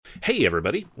Hey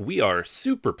everybody, we are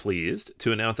super pleased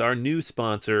to announce our new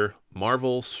sponsor,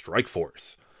 Marvel Strike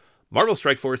Force. Marvel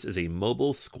Strike Force is a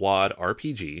mobile squad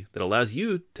RPG that allows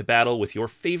you to battle with your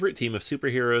favorite team of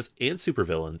superheroes and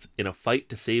supervillains in a fight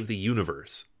to save the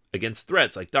universe against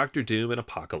threats like Doctor Doom and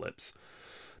Apocalypse.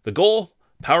 The goal?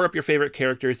 Power up your favorite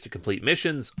characters to complete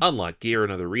missions, unlock gear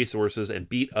and other resources, and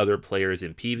beat other players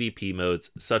in PvP modes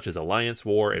such as Alliance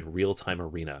War and Real Time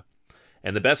Arena.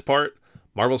 And the best part?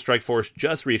 Marvel Strike Force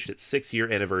just reached its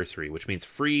 6-year anniversary, which means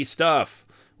free stuff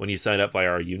when you sign up via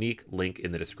our unique link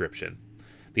in the description.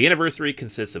 The anniversary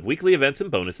consists of weekly events and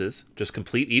bonuses. Just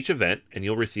complete each event, and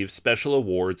you'll receive special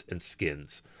awards and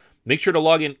skins. Make sure to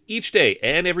log in each day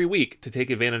and every week to take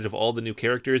advantage of all the new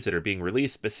characters that are being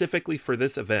released specifically for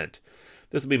this event.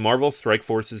 This will be Marvel Strike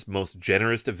Force's most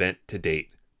generous event to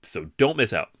date, so don't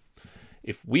miss out.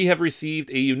 If we have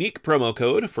received a unique promo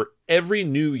code for every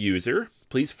new user,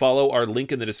 please follow our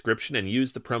link in the description and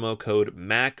use the promo code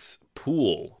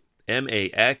MAXPOOL,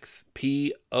 MAXPOOL.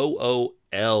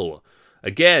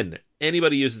 Again,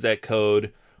 anybody uses that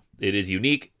code, it is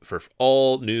unique for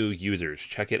all new users.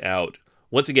 Check it out.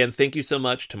 Once again, thank you so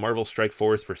much to Marvel Strike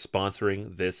Force for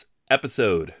sponsoring this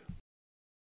episode.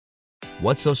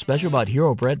 What's so special about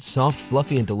Hero Bread's soft,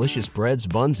 fluffy, and delicious breads,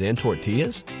 buns, and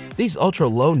tortillas? These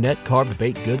ultra-low net-carb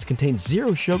baked goods contain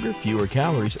zero sugar, fewer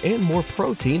calories, and more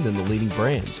protein than the leading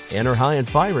brands, and are high in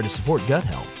fiber to support gut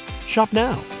health. Shop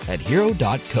now at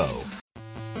Hero.co.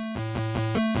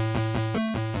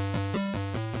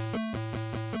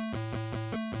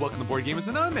 Welcome to Board Gamers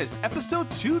Anonymous,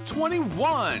 episode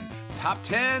 221, Top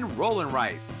 10 Rollin'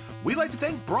 Rights. We'd like to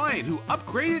thank Brian, who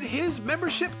upgraded his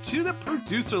membership to the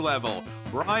producer level.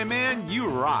 Brian, man, you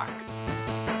rock.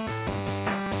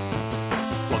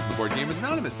 Welcome to Board Gamers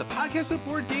Anonymous, the podcast with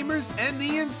board gamers and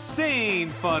the insane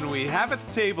fun we have at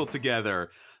the table together.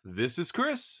 This is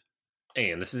Chris.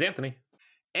 And this is Anthony.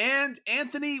 And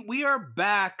Anthony, we are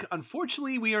back.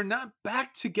 Unfortunately, we are not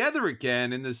back together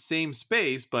again in the same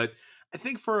space, but I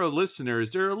think for our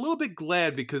listeners, they're a little bit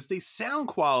glad because the sound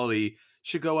quality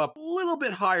should go up a little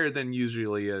bit higher than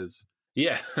usually is.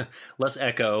 Yeah, less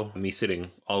echo, me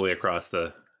sitting all the way across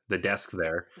the desk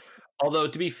there. Although,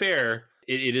 to be fair,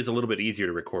 it is a little bit easier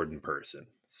to record in person.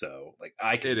 So, like,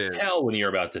 I can tell when you're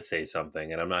about to say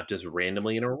something, and I'm not just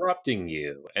randomly interrupting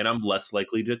you, and I'm less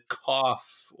likely to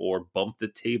cough or bump the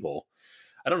table.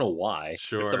 I don't know why.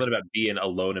 Sure. It's something about being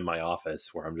alone in my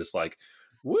office where I'm just like,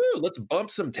 woo, let's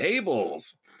bump some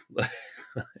tables.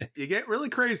 You get really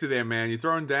crazy there, man. You're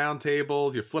throwing down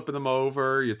tables, you're flipping them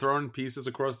over, you're throwing pieces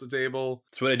across the table.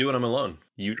 That's what I do when I'm alone.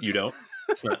 You don't?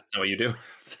 It's not what you do.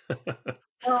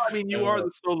 Well, I mean, you are the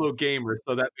solo gamer,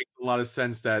 so that makes a lot of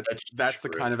sense that that's the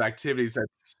kind of activities that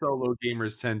solo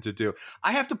gamers tend to do.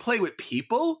 I have to play with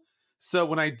people, so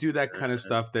when I do that kind of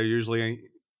stuff, they're usually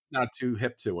not too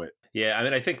hip to it. Yeah, I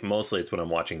mean, I think mostly it's when I'm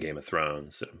watching Game of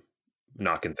Thrones,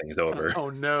 knocking things over. Oh,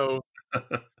 no.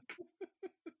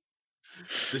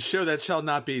 The show that shall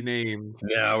not be named.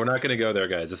 No, we're not going to go there,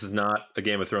 guys. This is not a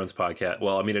Game of Thrones podcast.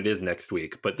 Well, I mean, it is next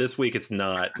week, but this week it's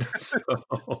not. So,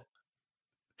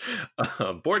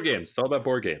 board games. It's all about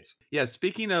board games. Yeah,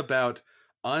 speaking about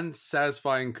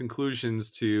unsatisfying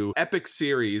conclusions to epic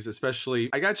series, especially,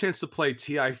 I got a chance to play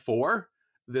TI4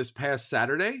 this past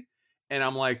Saturday, and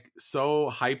I'm like so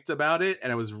hyped about it,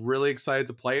 and I was really excited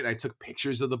to play it. And I took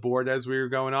pictures of the board as we were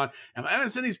going on. And I'm going to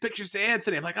send these pictures to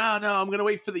Anthony. I'm like, oh no, I'm going to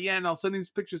wait for the end. I'll send these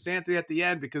pictures to Anthony at the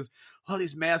end because all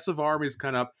these massive armies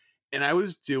come up. And I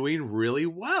was doing really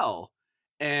well.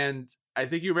 And I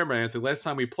think you remember, Anthony, last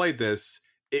time we played this,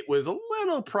 it was a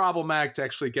little problematic to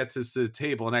actually get to the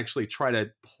table and actually try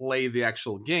to play the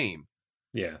actual game.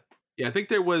 Yeah. Yeah, I think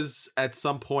there was at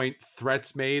some point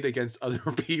threats made against other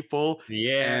people.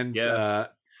 Yeah, and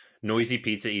noisy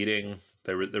pizza eating.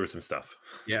 There was some stuff.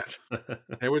 Yeah,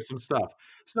 there was some stuff.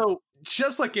 So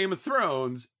just like Game of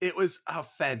Thrones, it was a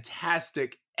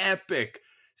fantastic, epic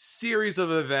series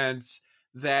of events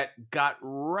that got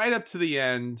right up to the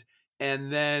end,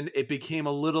 and then it became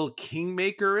a little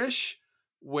Kingmaker-ish,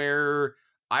 where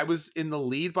I was in the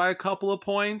lead by a couple of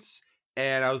points.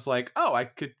 And I was like, oh, I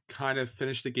could kind of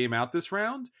finish the game out this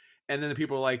round. And then the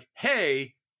people were like,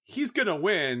 hey, he's going to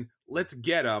win. Let's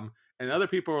get him. And other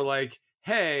people were like,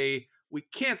 hey, we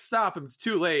can't stop him. It's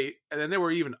too late. And then there were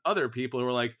even other people who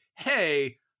were like,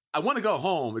 hey, I want to go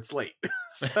home. It's late.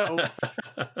 So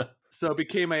it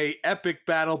became a epic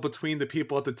battle between the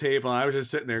people at the table. And I was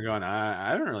just sitting there going,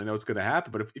 I don't really know what's going to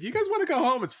happen. But if you guys want to go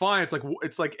home, it's fine.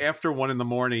 It's like after 1 a.m.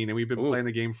 and we've been playing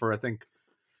the game for, I think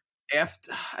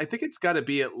it's got to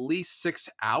be at least 6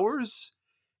 hours.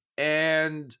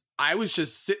 And I was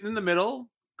just sitting in the middle,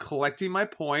 collecting my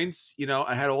points. You know,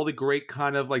 I had all the great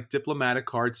kind of like diplomatic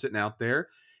cards sitting out there.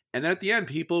 And then at the end,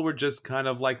 people were just kind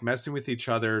of like messing with each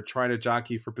other, trying to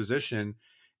jockey for position.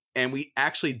 And we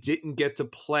actually didn't get to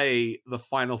play the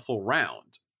final full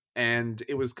round. And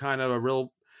it was kind of a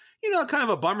real, kind of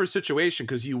a bummer situation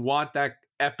because you want that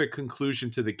epic conclusion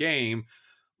to the game.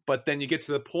 But then you get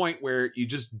to the point where you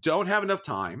just don't have enough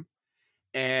time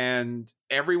and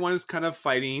everyone is kind of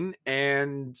fighting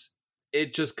and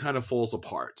it just kind of falls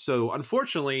apart. So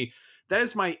unfortunately, that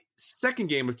is my second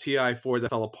game of TI4 that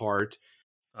fell apart.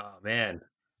 Oh, man.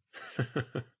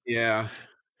 Yeah.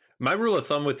 My rule of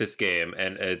thumb with this game,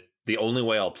 and the only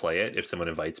way I'll play it if someone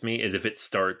invites me, is if it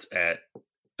starts at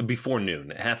before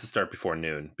noon. It has to start before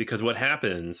noon, because what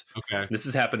happens, this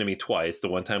has happened to me twice, the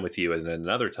one time with you and then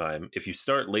another time, if you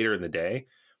start later in the day,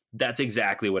 that's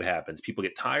exactly what happens. People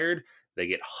get tired, they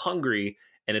get hungry,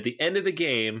 and at the end of the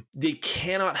game, they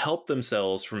cannot help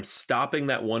themselves from stopping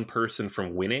that one person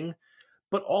from winning.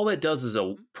 But all that does is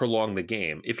prolong the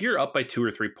game. If you're up by 2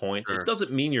 or 3 points, It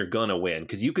doesn't mean you're going to win,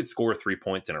 because you could score 3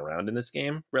 points in a round in this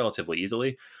game relatively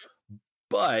easily.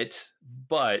 But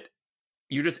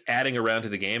you're just adding a round to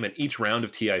the game, and each round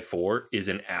of TI4 is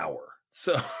an hour.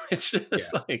 So it's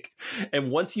just like, and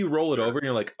once you roll it over and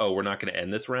you're like, oh, we're not going to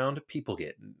end this round, people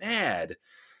get mad.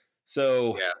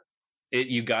 So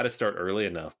you got to start early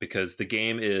enough, because the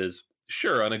game is,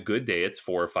 sure, on a good day, it's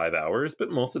 4 or 5 hours, but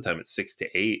most of the time it's 6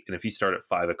 to 8. And if you start at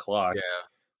 5 o'clock,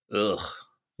 ugh.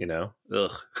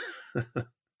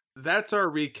 That's our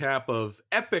recap of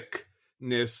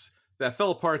epicness that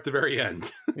fell apart at the very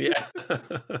end. Yeah.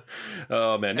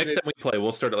 Oh, man. Next time we play,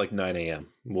 we'll start at like 9 a.m.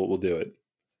 We'll do it.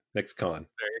 Next con.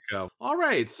 There you go. All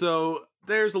right. So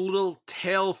there's a little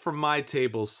tale from my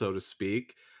table, so to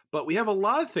speak. But we have a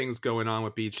lot of things going on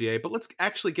with BGA. But let's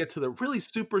actually get to the really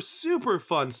super, super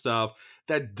fun stuff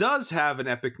that does have an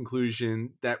epic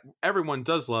conclusion that everyone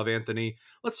does love, Anthony.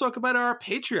 Let's talk about our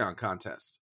Patreon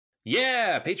contest.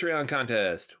 Yeah, Patreon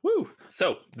contest. Woo!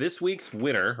 So this week's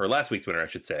winner, or last week's winner, I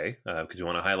should say, because we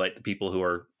want to highlight the people who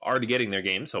are already getting their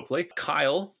games, hopefully.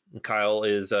 Kyle. Kyle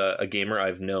is a gamer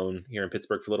I've known here in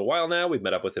Pittsburgh for a little while now. We've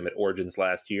met up with him at Origins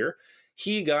last year.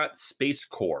 He got Space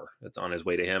Core. That's on his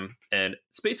way to him. And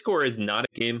Space Core is not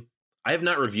a game. I have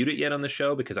not reviewed it yet on the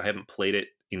show because I haven't played it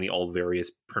in the all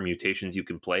various permutations you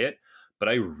can play it. But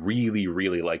I really,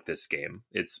 really like this game.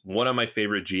 It's one of my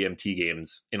favorite GMT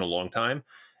games in a long time.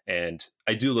 And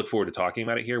I do look forward to talking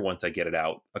about it here once I get it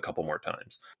out a couple more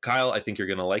times. Kyle, I think you're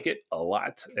going to like it a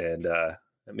lot. And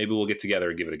maybe we'll get together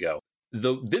and give it a go.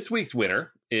 This week's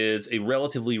winner is a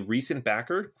relatively recent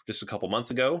backer, just a couple months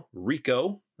ago,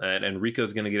 Rico. And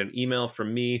Rico's going to get an email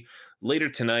from me later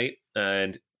tonight,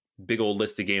 and big old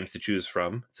list of games to choose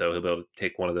from. So he'll be able to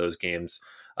take one of those games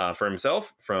for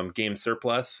himself from Game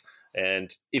Surplus.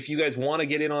 And if you guys want to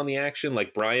get in on the action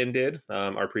like Brian did,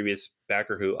 our previous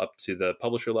backer who up to the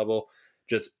publisher level,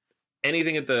 just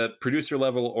anything at the producer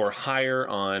level or higher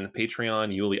on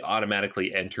Patreon, you will be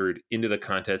automatically entered into the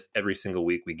contest every single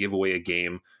week. We give away a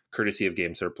game courtesy of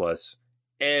Game Surplus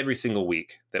every single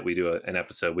week that we do an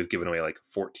episode. We've given away like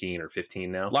 14 or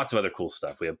 15 now. Lots of other cool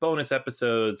stuff. We have bonus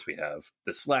episodes. We have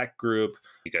the Slack group.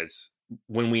 You guys,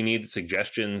 when we need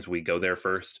suggestions, we go there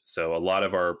first. So a lot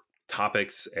of our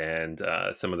topics and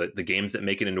some of the games that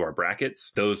make it into our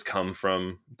brackets, those come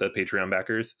from the Patreon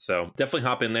backers. So definitely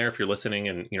hop in there if you're listening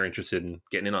and you're interested in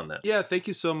getting in on that. Yeah, thank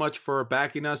you so much for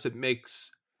backing us. It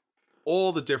makes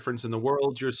all the difference in the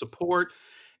world. Your support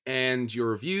and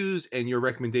your reviews and your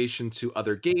recommendation to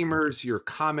other gamers, your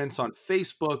comments on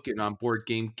Facebook and on Board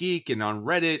Game Geek and on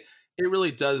Reddit, it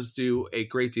really does do a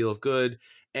great deal of good.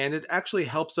 And it actually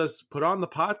helps us put on the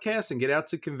podcast and get out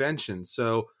to conventions.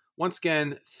 So once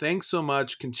again, thanks so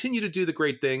much. Continue to do the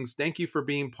great things. Thank you for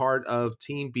being part of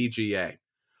Team BGA.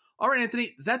 All right,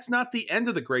 Anthony, that's not the end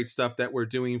of the great stuff that we're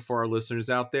doing for our listeners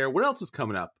out there. What else is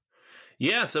coming up?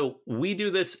 Yeah, so we do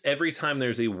this every time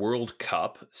there's a World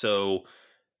Cup. So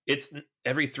it's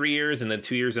every 3 years and then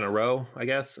 2 years in a row, I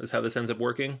guess, is how this ends up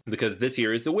working. Because this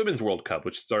year is the Women's World Cup,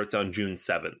 which starts on June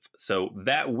 7th. So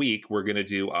that week, we're going to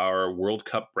do our World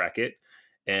Cup bracket.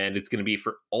 And it's going to be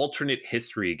for alternate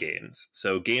history games.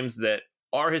 So games that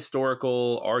are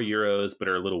historical, are Euros, but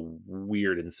are a little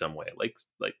weird in some way. Like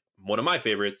one of my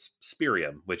favorites,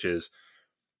 Spirium, which is,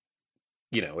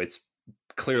 it's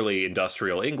clearly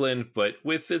industrial England, but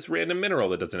with this random mineral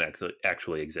that doesn't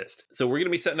actually exist. So we're going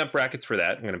to be setting up brackets for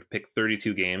that. I'm going to pick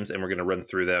 32 games, and we're going to run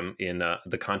through them in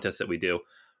the contest that we do.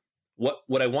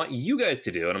 What I want you guys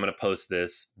to do, and I'm going to post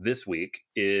this week,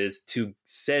 is to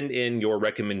send in your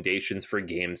recommendations for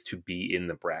games to be in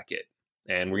the bracket.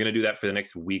 And we're going to do that for the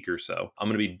next week or so. I'm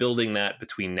going to be building that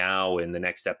between now and the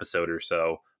next episode or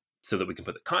so. so that we can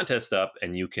put the contest up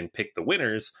and you can pick the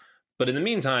winners. But in the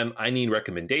meantime, I need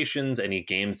recommendations. I need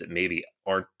games that maybe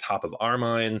aren't top of our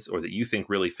minds or that you think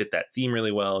really fit that theme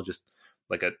really well. Just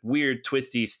like a weird,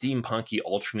 twisty, steampunky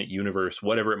alternate universe,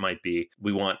 whatever it might be.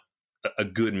 We want a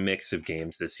good mix of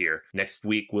games this year. Next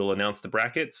week, we'll announce the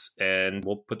brackets and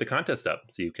we'll put the contest up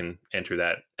so you can enter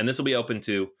that. And this will be open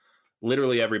to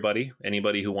literally everybody,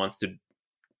 anybody who wants to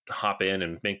hop in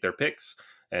and make their picks,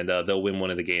 and they'll win one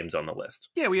of the games on the list.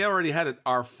 Yeah, we already had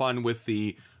our fun with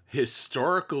the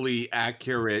historically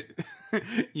accurate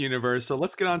universe. So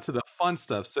let's get on to the fun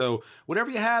stuff. So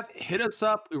whatever you have, hit us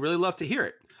up. We really love to hear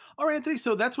it. All right, Anthony,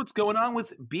 so that's what's going on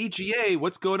with BGA.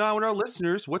 What's going on with our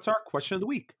listeners? What's our question of the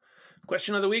week?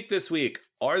 Question of the week this week.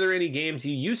 Are there any games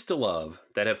you used to love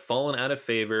that have fallen out of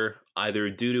favor, either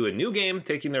due to a new game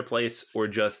taking their place or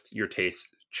just your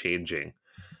taste changing?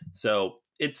 So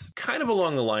it's kind of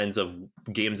along the lines of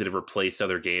games that have replaced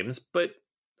other games, but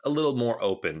a little more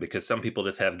open because some people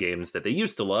just have games that they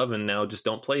used to love and now just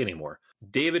don't play anymore.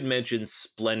 David mentioned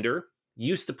Splendor.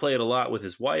 Used to play it a lot with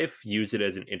his wife, use it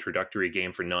as an introductory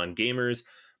game for non-gamers.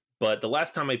 But the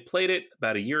last time I played it,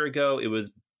 about a year ago, it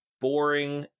was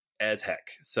boring as heck.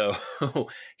 So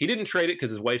he didn't trade it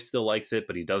because his wife still likes it,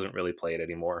 but he doesn't really play it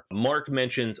anymore. Mark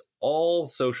mentions all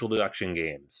social deduction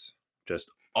games, just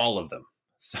all of them.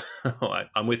 So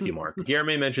I'm with you, Mark.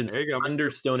 Guillermo mentions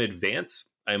Thunderstone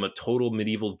Advance. I'm a total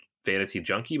medieval fantasy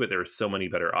junkie, but there are so many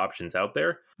better options out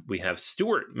there. We have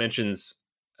Stuart mentions,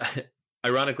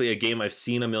 ironically, a game I've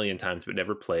seen a million times but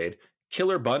never played,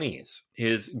 Killer Bunnies.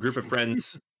 His group of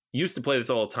friends used to play this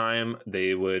all the time.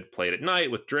 They would play it at night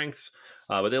with drinks,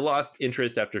 but they lost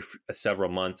interest after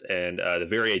several months, and the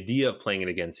very idea of playing it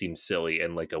again seems silly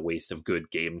and like a waste of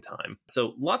good game time.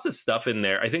 So lots of stuff in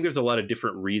there. I think there's a lot of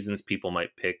different reasons people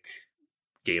might pick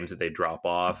games that they drop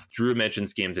off. Drew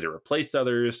mentions games that have replaced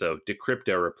others. So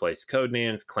Decrypto replaced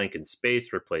Codenames, Clank in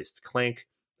Space replaced Clank.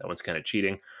 That one's kind of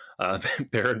cheating.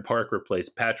 Baron Park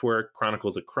replaced Patchwork.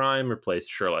 Chronicles of Crime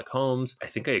replaced Sherlock Holmes. I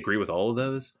think I agree with all of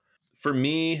those. For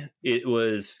me, it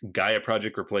was Gaia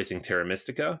Project replacing Terra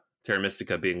Mystica. Terra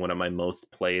Mystica being one of my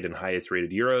most played and highest rated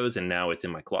Euros, and now it's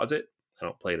in my closet. I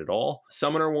don't play it at all.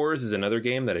 Summoner Wars is another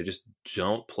game that I just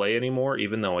don't play anymore,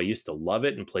 even though I used to love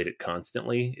it and played it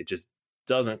constantly. It just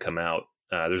doesn't come out.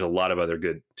 There's a lot of other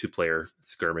good two-player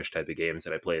skirmish type of games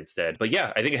that I play instead. But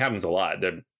yeah, I think it happens a lot.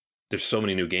 There's so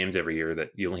many new games every year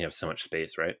that you only have so much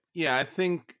space, right? Yeah, I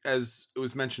think as it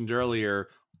was mentioned earlier,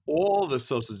 all the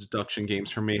social deduction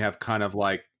games for me have kind of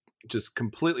like just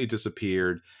completely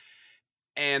disappeared.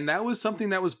 And that was something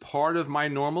that was part of my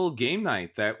normal game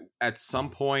night, that at some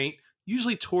point,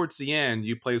 usually towards the end,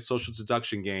 you play a social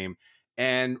deduction game.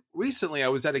 And recently I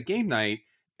was at a game night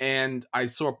and I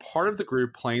saw part of the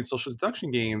group playing social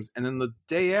deduction games. And then the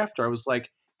day after I was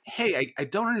like, hey, I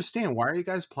don't understand. Why are you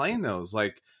guys playing those?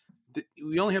 Like,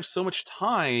 we only have so much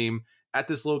time at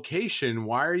this location.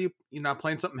 Why are you not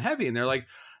playing something heavy? And they're like,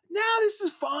 no, this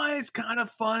is fine. It's kind of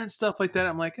fun and stuff like that.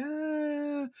 I'm like,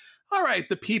 all right,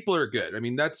 the people are good. I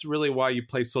mean, that's really why you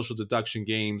play social deduction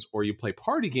games or you play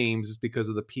party games, is because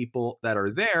of the people that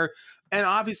are there. And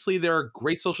obviously there are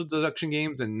great social deduction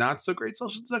games and not so great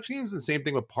social deduction games. And same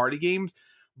thing with party games.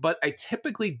 But I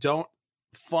typically don't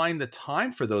find the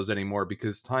time for those anymore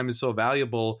because time is so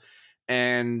valuable.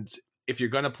 And if you're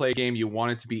going to play a game, you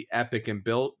want it to be epic and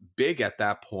built big at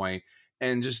that point.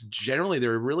 And just generally,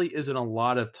 there really isn't a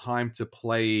lot of time to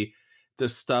play the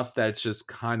stuff that's just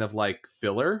kind of like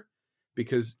filler.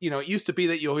 Because, it used to be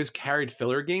that you always carried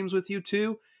filler games with you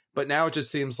too. But now it just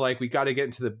seems like we got to get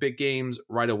into the big games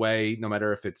right away, no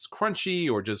matter if it's crunchy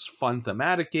or just fun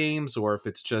thematic games, or if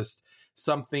it's just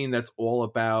something that's all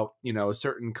about, a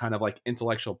certain kind of like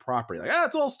intellectual property. Like,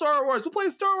 it's all Star Wars. We'll play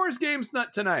Star Wars games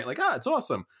tonight. Like, it's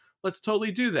awesome. Let's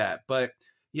totally do that. But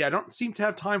yeah, I don't seem to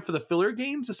have time for the filler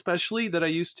games, especially that I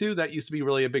used to. That used to be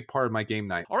really a big part of my game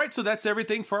night. All right, so that's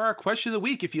everything for our question of the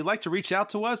week. If you'd like to reach out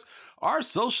to us, our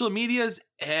social media's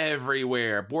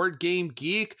everywhere. Board Game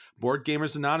Geek,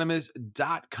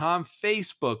 BoardGamersAnonymous.com,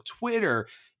 Facebook, Twitter,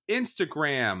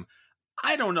 Instagram.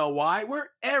 I don't know why. We're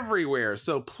everywhere.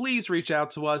 So please reach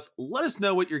out to us. Let us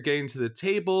know what you're getting to the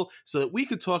table so that we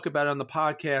could talk about it on the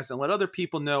podcast and let other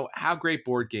people know how great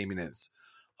board gaming is.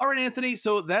 All right, Anthony,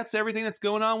 so that's everything that's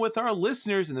going on with our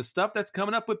listeners and the stuff that's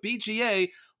coming up with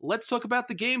BGA. Let's talk about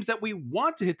the games that we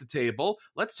want to hit the table.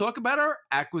 Let's talk about our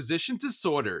Acquisition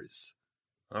Disorders.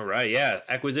 All right, yeah.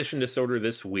 Acquisition Disorder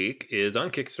this week is on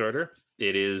Kickstarter.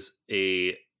 It is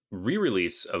a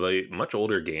re-release of a much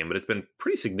older game, but it's been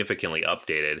pretty significantly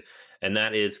updated, and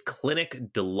that is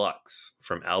Clinic Deluxe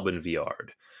from Alban Viard.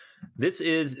 This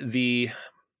is the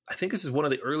I think this is one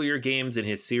of the earlier games in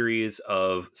his series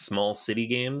of small city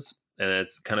games. And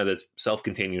it's kind of this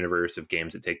self-contained universe of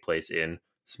games that take place in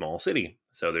small city.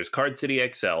 So there's Card City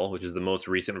XL, which is the most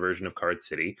recent version of Card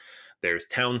City. There's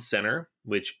Town Center,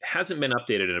 which hasn't been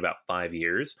updated in about 5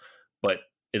 years, but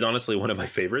is honestly one of my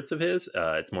favorites of his.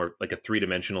 It's more like a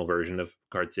three-dimensional version of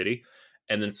Card City.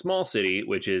 And then Small City,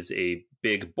 which is a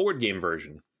big board game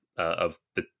version of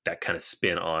that kind of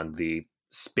spin on the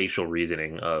spatial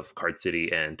reasoning of Card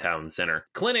City and Town Center.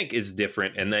 Clinic is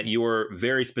different in that you are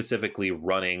very specifically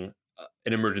running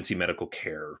an emergency medical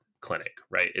care clinic,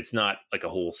 right? It's not like a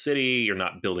whole city. You're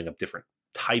not building up different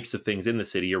types of things in the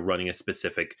city. You're running a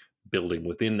specific building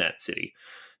within that city.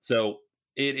 So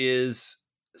it is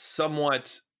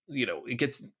somewhat, it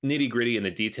gets nitty gritty in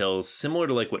the details, similar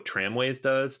to like what Tramways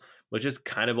does, which is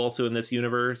kind of also in this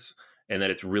universe. And that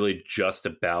it's really just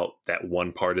about that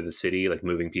one part of the city, like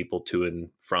moving people to and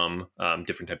from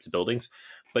different types of buildings.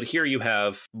 But here you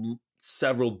have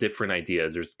several different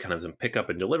ideas. There's kind of some pick up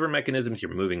and deliver mechanisms.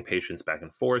 You're moving patients back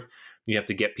and forth. You have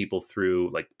to get people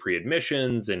through like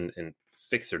pre-admissions and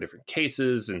fix their different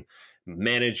cases and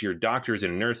manage your doctors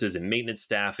and nurses and maintenance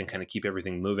staff and kind of keep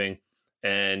everything moving.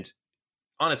 And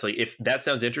honestly, if that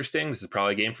sounds interesting, this is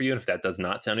probably a game for you. And if that does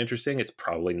not sound interesting, it's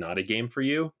probably not a game for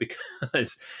you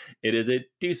because it is a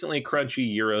decently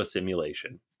crunchy Euro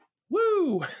simulation.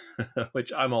 Woo!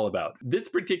 Which I'm all about. This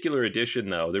particular edition,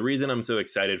 though, the reason I'm so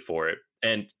excited for it,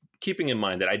 and keeping in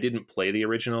mind that I didn't play the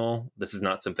original, this is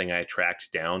not something I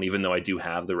tracked down, even though I do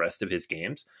have the rest of his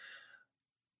games,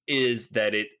 is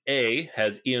that it, A,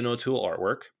 has Ian O'Toole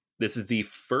artwork. This is the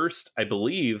first, I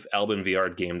believe, Alban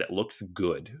Viard game that looks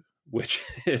good, which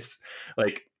is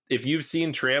like, if you've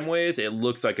seen Tramways, it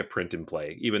looks like a print and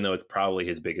play, even though it's probably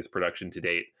his biggest production to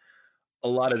date. A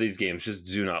lot of these games just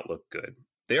do not look good.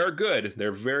 They are good.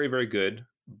 They're very, very good,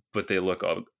 but they look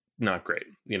not great,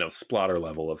 splatter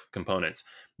level of components.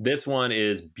 This one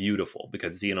is beautiful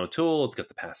because it's Ian O'Toole. It's got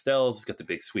the pastels. It's got the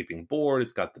big sweeping board.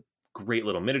 It's got the great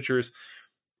little miniatures.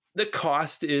 The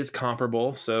cost is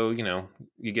comparable, so,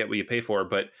 you get what you pay for,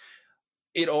 but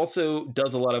it also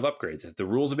does a lot of upgrades. The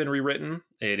rules have been rewritten.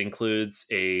 It includes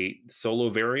a solo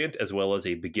variant as well as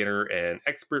a beginner and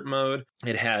expert mode.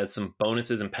 It has some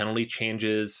bonuses and penalty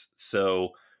changes, so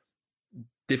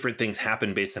different things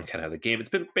happen based on kind of how the game. It's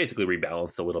been basically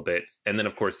rebalanced a little bit. And then,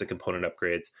 of course, the component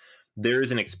upgrades. There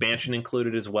is an expansion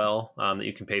included as well that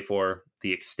you can pay for,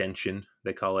 the extension,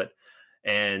 they call it.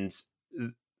 And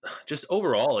just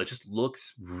overall, it just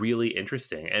looks really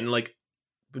interesting. And like,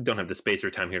 we don't have the space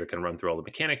or time here to kind of run through all the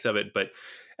mechanics of it. But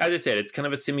as I said, it's kind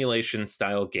of a simulation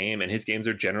style game, and his games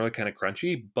are generally kind of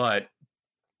crunchy. But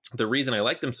the reason I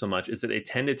like them so much is that they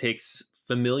tend to take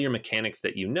familiar mechanics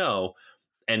that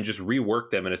and just rework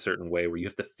them in a certain way where you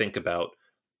have to think about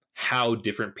how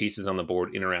different pieces on the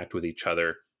board interact with each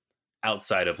other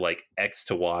outside of like X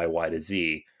to Y, Y to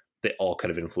Z. They all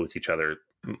kind of influence each other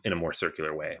in a more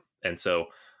circular way. And so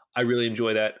I really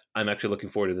enjoy that. I'm actually looking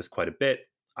forward to this quite a bit.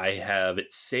 I have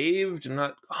it saved. I'm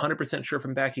not 100% sure if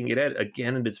I'm backing it at.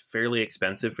 Again, it is fairly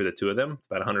expensive for the two of them. It's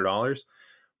about $100,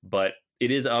 but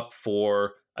it is up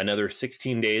for another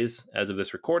 16 days as of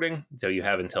this recording. So you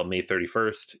have until May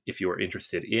 31st if you are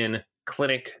interested in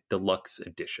Clinic Deluxe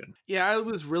Edition. Yeah, I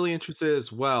was really interested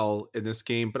as well in this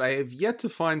game, but I have yet to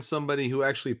find somebody who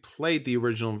actually played the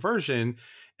original version.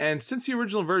 And since the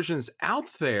original version is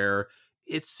out there,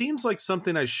 it seems like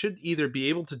something I should either be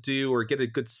able to do or get a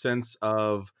good sense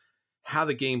of how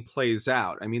the game plays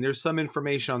out. I mean, there's some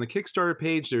information on the Kickstarter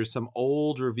page. There's some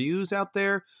old reviews out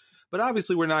there, but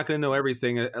obviously we're not going to know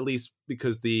everything, at least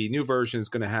because the new version is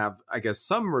going to have, I guess,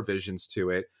 some revisions to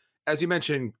it. As you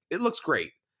mentioned, it looks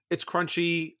great. It's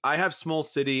crunchy. I have Small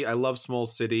City. I love Small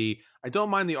City. I don't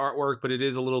mind the artwork, but it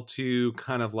is a little too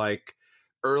kind of like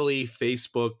early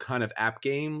Facebook kind of app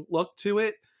game look to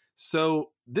it.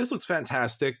 So this looks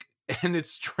fantastic. And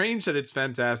it's strange that it's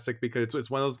fantastic because it's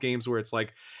one of those games where it's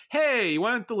like, hey, you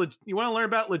want to learn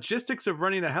about logistics of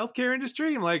running a healthcare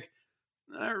industry? I'm like,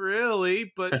 not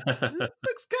really, but it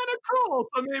looks kind of cool.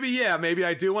 So maybe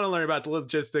I do want to learn about the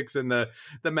logistics and the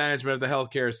management of the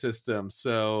healthcare system.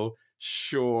 So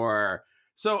sure.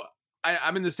 So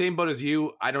I'm in the same boat as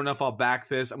you. I don't know if I'll back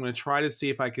this. I'm going to try to see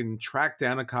if I can track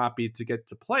down a copy to get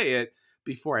to play it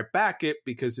before I back it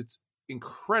because it's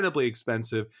incredibly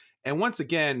expensive. And once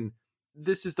again,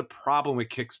 this is the problem with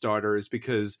Kickstarter is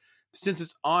because since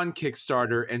it's on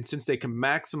Kickstarter and since they can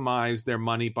maximize their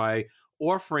money by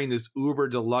offering this uber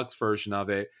deluxe version of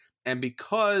it, and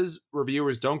because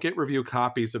reviewers don't get review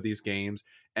copies of these games,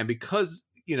 and because,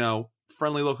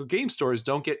 friendly local game stores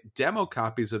don't get demo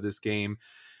copies of this game,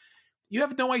 you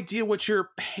have no idea what you're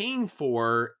paying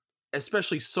for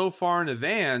especially so far in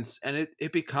advance, and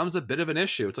it becomes a bit of an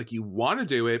issue. It's like you want to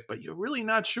do it, but you're really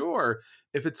not sure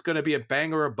if it's going to be a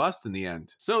bang or a bust in the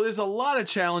end. So there's a lot of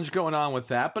challenge going on with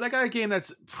that, but I got a game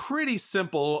that's pretty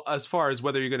simple as far as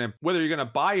whether you're going to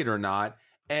buy it or not,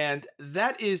 and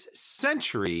that is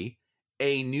Century: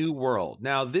 A New World.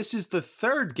 Now, this is the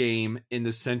third game in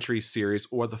the Century series,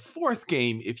 or the fourth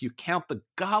game if you count the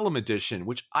Gollum edition,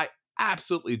 which I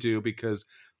absolutely do because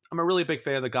I'm a really big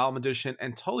fan of the Gollum edition,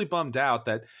 and totally bummed out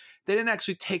that they didn't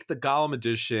actually take the Gollum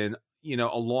edition,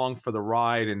 along for the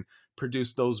ride and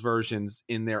produce those versions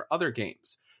in their other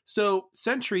games. So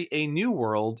Century: A New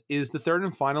World is the third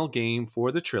and final game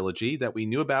for the trilogy that we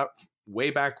knew about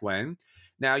way back when.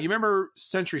 Now, you remember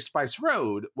Century Spice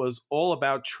Road was all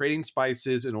about trading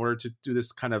spices in order to do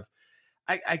this kind of,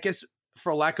 I guess,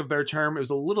 for lack of a better term, it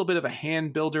was a little bit of a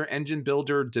hand builder, engine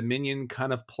builder, Dominion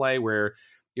kind of play where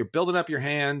you're building up your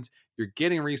hand, you're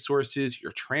getting resources,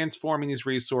 you're transforming these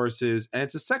resources, and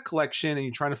it's a set collection and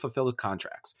you're trying to fulfill the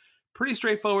contracts. Pretty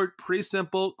straightforward, pretty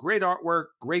simple, great artwork,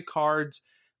 great cards,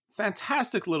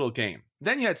 fantastic little game.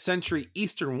 Then you had Century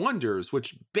Eastern Wonders,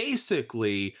 which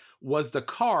basically was the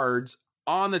cards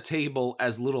on the table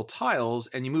as little tiles,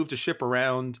 and you moved a ship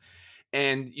around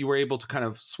and you were able to kind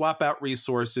of swap out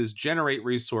resources, generate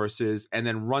resources, and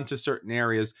then run to certain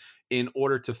areas in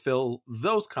order to fill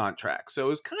those contracts. So it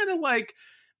was kind of like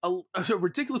a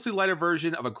ridiculously lighter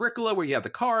version of Agricola, where you have the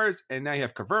cards, and now you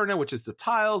have Caverna, which is the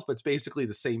tiles, but it's basically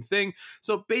the same thing.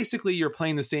 So basically, you're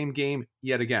playing the same game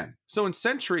yet again. So in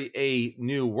Century: A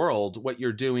New World, what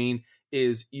you're doing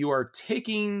is you are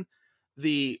taking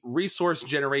the resource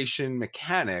generation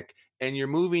mechanic and you're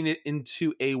moving it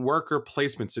into a worker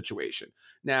placement situation.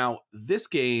 Now, this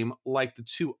game, like the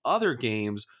two other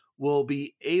games, will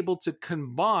be able to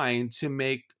combine to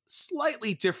make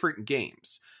slightly different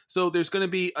games. So there's going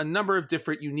to be a number of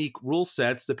different unique rule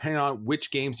sets depending on which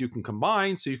games you can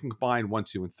combine. So you can combine 1,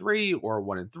 2, and 3, or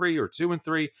 1 and 3, or 2 and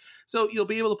 3. So you'll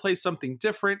be able to play something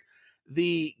different.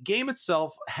 The game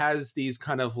itself has these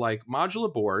kind of like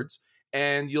modular boards,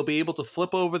 and you'll be able to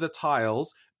flip over the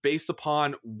tiles based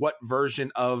upon what version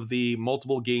of the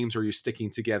multiple games are you sticking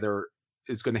together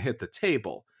is going to hit the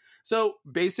table. So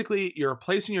basically, you're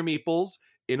placing your meeples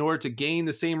in order to gain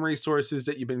the same resources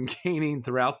that you've been gaining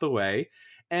throughout the way.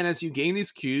 And as you gain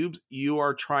these cubes, you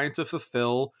are trying to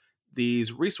fulfill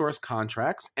these resource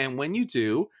contracts. And when you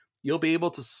do, you'll be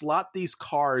able to slot these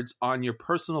cards on your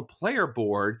personal player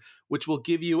board, which will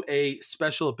give you a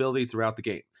special ability throughout the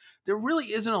game. There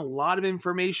really isn't a lot of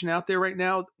information out there right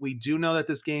now. We do know that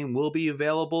this game will be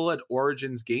available at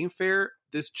Origins Game Fair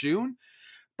this June.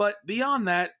 But beyond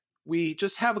that, we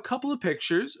just have a couple of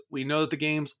pictures. We know that the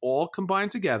games all combine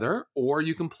together, or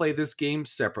you can play this game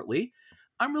separately.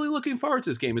 I'm really looking forward to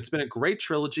this game. It's been a great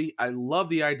trilogy. I love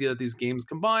the idea that these games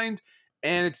combined,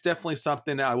 and it's definitely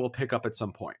something that I will pick up at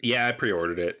some point. Yeah, I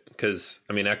pre-ordered it because,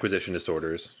 acquisition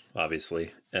disorders,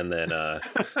 obviously. And then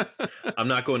I'm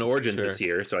not going to Origins this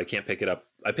year, so I can't pick it up.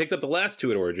 I picked up the last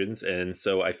two at Origins, and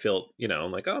so I felt,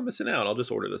 I'm like, oh, I'm missing out. I'll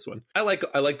just order this one. I like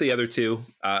the other two.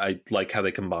 I like how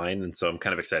they combine, and so I'm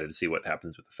kind of excited to see what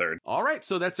happens with the third. All right,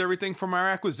 so that's everything from our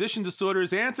acquisition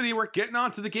disorders. Anthony, we're getting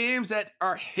on to the games that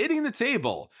are hitting the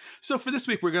table. So for this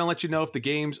week, we're going to let you know if the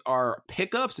games are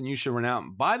pickups and you should run out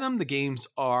and buy them. The games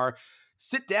are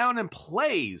sit down and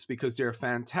plays because they're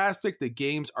fantastic. The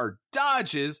games are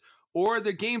dodges, or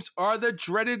the games are the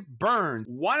dreaded burn.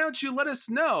 Why don't you let us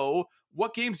know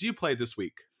what games you played this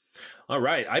week? All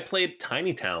right. I played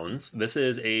Tiny Towns. This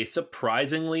is a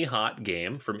surprisingly hot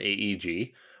game from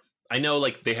AEG. I know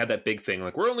they had that big thing,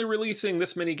 we're only releasing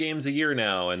this many games a year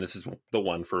now, and this is the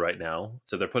one for right now.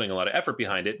 So they're putting a lot of effort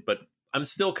behind it, but I'm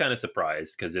still kind of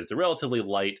surprised because it's a relatively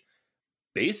light,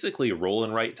 basically roll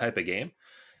and write type of game,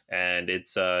 and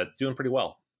it's doing pretty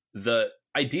well. The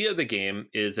idea of the game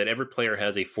is that every player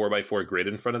has a 4x4 grid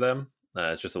in front of them.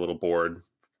 It's just a little board,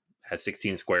 has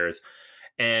 16 squares.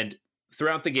 And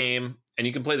throughout the game, and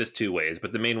you can play this two ways,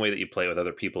 but the main way that you play with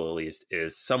other people at least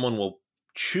is someone will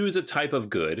choose a type of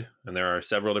good, and there are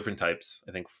several different types,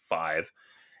 I think 5,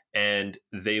 and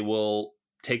they will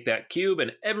take that cube,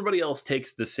 and everybody else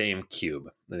takes the same cube,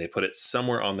 and they put it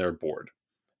somewhere on their board.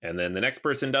 And then the next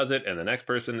person does it, and the next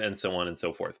person, and so on and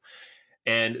so forth.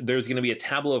 And there's going to be a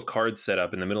tableau of cards set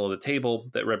up in the middle of the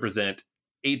table that represent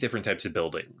 8 different types of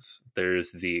buildings.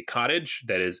 There's the cottage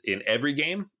that is in every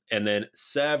game, and then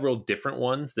several different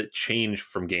ones that change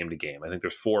from game to game. I think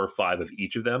there's 4 or 5 of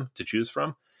each of them to choose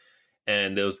from.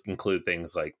 And those include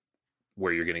things like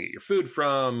where you're going to get your food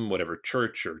from, whatever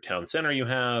church or town center you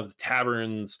have,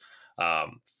 taverns,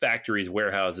 factories,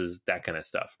 warehouses, that kind of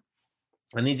stuff.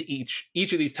 And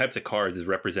each of these types of cards is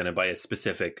represented by a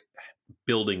specific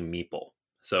building meeple.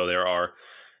 So there are,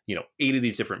 8 of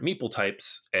these different meeple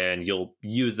types, and you'll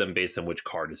use them based on which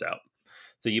card is out.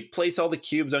 So you place all the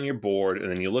cubes on your board, and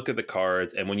then you look at the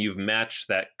cards, and when you've matched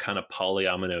that kind of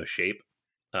polyomino shape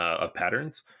of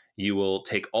patterns, you will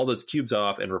take all those cubes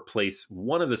off and replace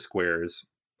one of the squares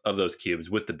of those cubes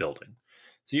with the building.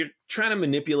 So you're trying to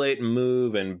manipulate and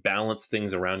move and balance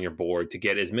things around your board to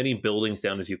get as many buildings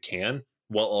down as you can,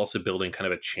 while also building kind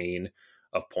of a chain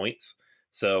of points.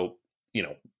 So,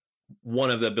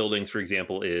 one of the buildings, for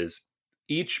example, is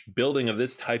each building of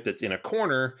this type that's in a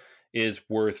corner is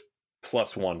worth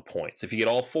 +1 points. If you get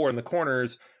all 4 in the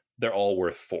corners, they're all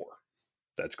worth 4.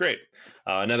 That's great.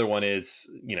 Another one is,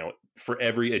 for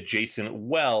every adjacent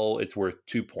well, it's worth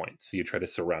 2 points. So you try to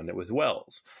surround it with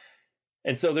wells.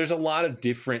 And so there's a lot of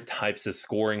different types of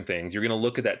scoring things. You're going to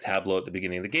look at that tableau at the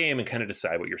beginning of the game and kind of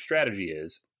decide what your strategy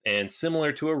is. And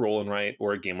similar to a roll and write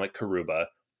or a game like Karuba,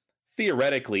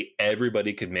 theoretically,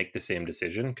 everybody could make the same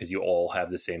decision because you all have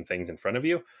the same things in front of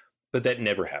you, but that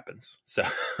never happens. So,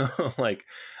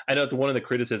 I know it's one of the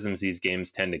criticisms these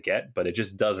games tend to get, but it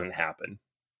just doesn't happen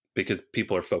because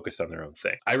people are focused on their own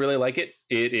thing. I really like it.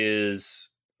 It is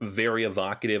very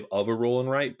evocative of a roll and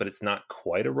write, but it's not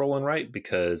quite a roll and write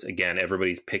because, again,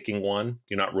 everybody's picking one.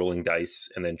 You're not rolling dice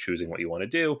and then choosing what you want to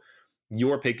do.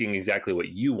 You're picking exactly what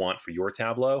you want for your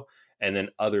tableau, and then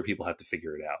other people have to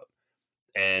figure it out.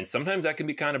 And sometimes that can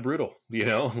be kind of brutal,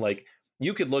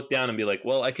 you could look down and be like,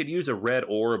 well, I could use a red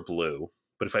or a blue,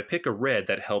 but if I pick a red,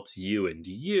 that helps you and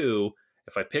you.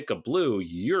 If I pick a blue,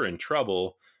 you're in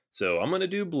trouble. So I'm going to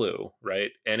do blue,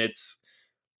 right? And it's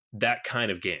that kind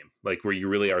of game, where you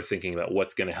really are thinking about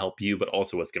what's going to help you, but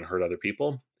also what's going to hurt other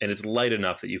people. And it's light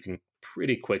enough that you can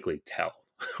pretty quickly tell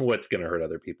what's going to hurt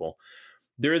other people.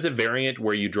 There is a variant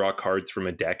where you draw cards from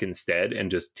a deck instead and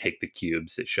just take the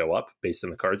cubes that show up based on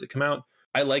the cards that come out.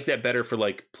 I like that better for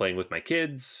playing with my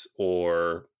kids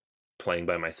or playing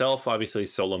by myself. Obviously,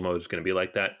 solo mode is going to be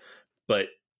like that, but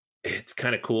it's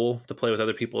kind of cool to play with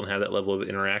other people and have that level of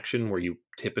interaction where you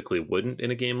typically wouldn't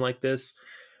in a game like this.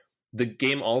 The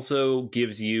game also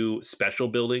gives you special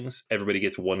buildings. Everybody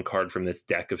gets one card from this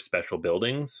deck of special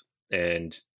buildings,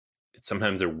 and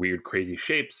sometimes they're weird, crazy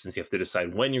shapes since you have to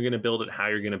decide when you're going to build it, how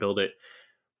you're going to build it.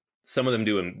 Some of them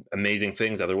do amazing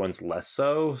things, other ones less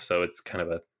so. So it's kind of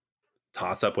a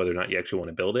toss-up whether or not you actually want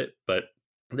to build it. But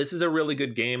this is a really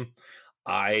good game.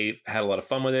 I had a lot of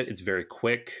fun with it. It's very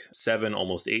quick. 7,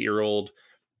 almost 8-year-old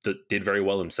did very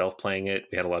well himself playing it.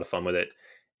 We had a lot of fun with it.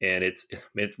 And it's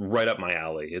right up my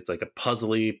alley. It's like a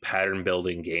puzzly pattern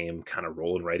building game, kind of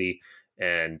roll and ready,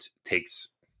 and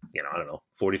takes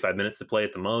 45 minutes to play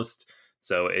at the most.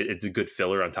 So it's a good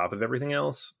filler on top of everything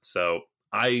else. So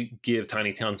I give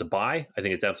Tiny Towns a buy. I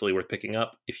think it's absolutely worth picking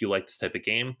up if you like this type of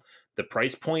game. The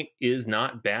price point is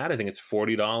not bad. I think it's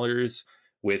 $40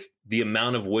 with the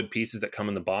amount of wood pieces that come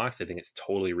in the box. I think it's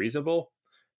totally reasonable.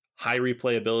 High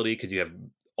replayability because you have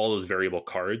all those variable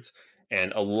cards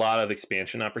and a lot of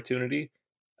expansion opportunity.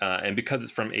 And because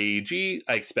it's from AEG,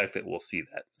 I expect that we'll see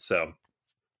that. So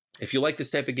if you like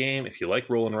this type of game, if you like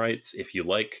roll and writes, if you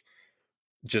like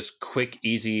just quick,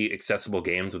 easy, accessible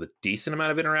games with a decent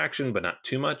amount of interaction, but not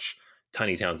too much,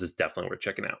 Tiny Towns is definitely worth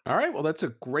checking out. All right. Well, that's a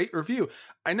great review.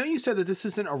 I know you said that this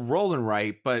isn't a roll and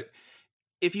write, but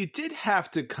if you did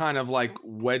have to kind of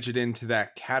wedge it into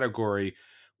that category,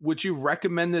 would you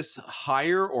recommend this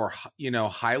higher or,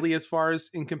 highly as far as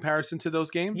in comparison to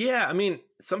those games? Yeah. I mean,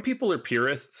 some people are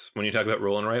purists when you talk about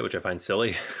roll and write, which I find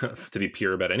silly to be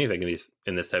pure about anything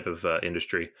in this type of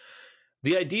industry.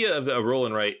 The idea of a roll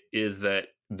and write is that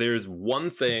there's one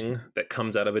thing that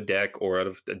comes out of a deck or out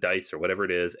of a dice or whatever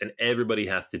it is, and everybody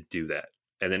has to do that.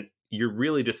 And then you're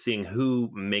really just seeing who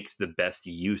makes the best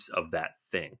use of that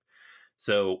thing.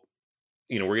 So,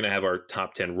 we're going to have our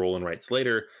top 10 roll and writes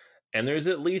later, and there's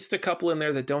at least a couple in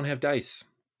there that don't have dice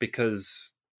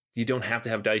because you don't have to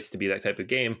have dice to be that type of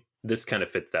game. This kind of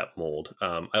fits that mold.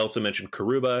 I also mentioned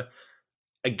Karuba.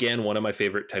 Again, one of my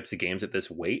favorite types of games at this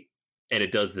weight. And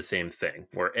it does the same thing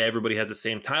where everybody has the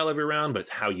same tile every round, but it's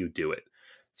how you do it.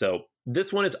 So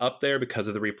this one is up there because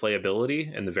of the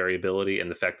replayability and the variability and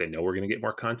the fact that I know we're going to get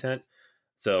more content.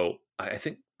 So I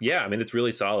think, it's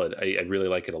really solid. I really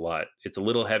like it a lot. It's a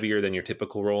little heavier than your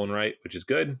typical roll and write, which is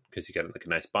good because you got a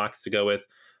nice box to go with.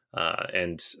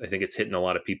 And I think it's hitting a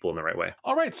lot of people in the right way.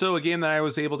 All right. So a game that I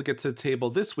was able to get to the table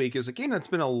this week is a game that's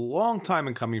been a long time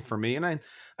in coming for me. And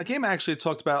a game I actually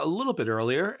talked about a little bit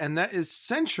earlier, and that is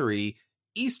Century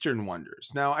Eastern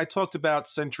Wonders. Now, I talked about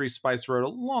Century Spice Road a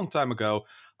long time ago.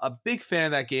 A big fan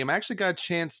of that game. I actually got a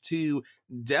chance to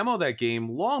demo that game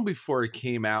long before it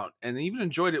came out and even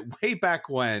enjoyed it way back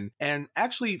when. And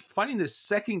actually, finding this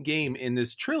second game in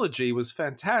this trilogy was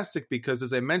fantastic because,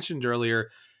 as I mentioned earlier,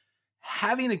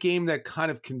 having a game that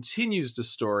kind of continues the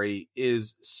story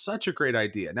is such a great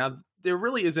idea. Now, there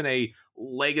really isn't a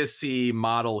legacy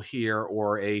model here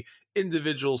or a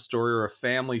individual story or a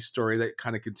family story that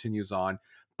kind of continues on,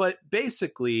 but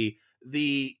basically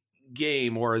the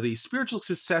game or the spiritual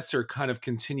successor kind of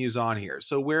continues on here.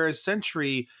 So whereas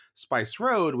Century Spice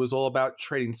Road was all about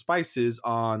trading spices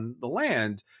on the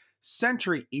land,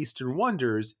 Century Eastern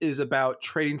Wonders is about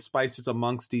trading spices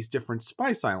amongst these different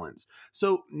spice islands.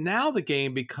 So now the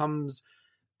game becomes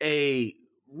a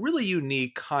really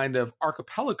unique kind of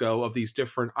archipelago of these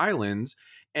different islands.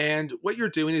 And what you're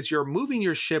doing is you're moving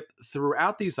your ship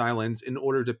throughout these islands in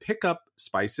order to pick up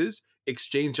spices,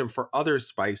 exchange them for other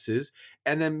spices,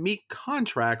 and then meet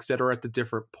contracts that are at the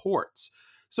different ports.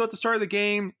 So at the start of the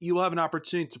game, you will have an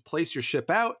opportunity to place your ship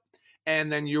out,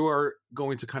 and then you're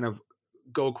going to kind of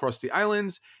go across the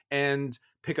islands and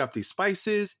pick up these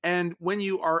spices. And when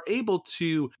you are able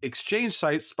to exchange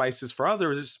spices for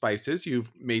other spices,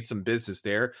 you've made some business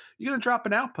there, you're going to drop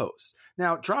an outpost.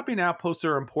 Now, dropping outposts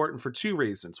are important for two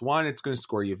reasons. One, it's going to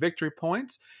score you victory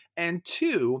points. And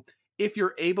two, if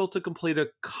you're able to complete a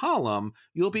column,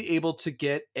 you'll be able to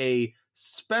get a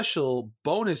special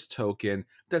bonus token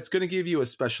that's going to give you a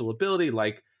special ability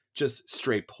like just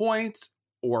straight points,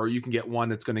 or you can get one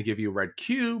that's going to give you red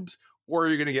cubes, or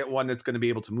you're going to get one that's going to be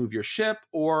able to move your ship,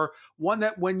 or one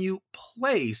that when you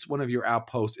place one of your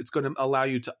outposts, it's going to allow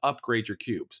you to upgrade your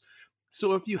cubes.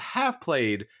 So if you have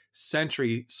played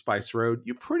Century Spice Road,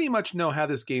 you pretty much know how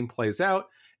this game plays out.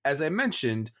 As I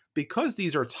mentioned, because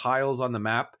these are tiles on the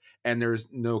map and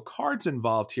there's no cards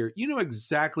involved here, you know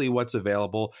exactly what's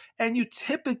available, and you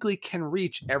typically can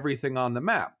reach everything on the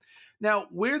map. Now,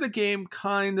 where the game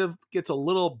kind of gets a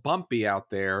little bumpy out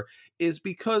there is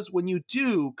because when you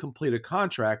do complete a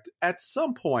contract, at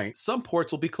some point, some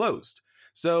ports will be closed.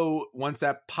 So once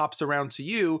that pops around to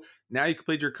you, now you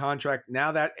complete your contract.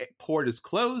 Now that port is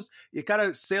closed, you got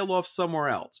to sail off somewhere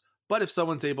else. But if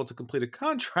someone's able to complete a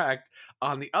contract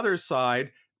on the other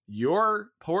side, your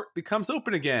port becomes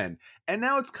open again. And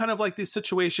now it's kind of like this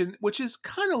situation, which is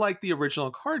kind of like the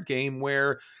original card game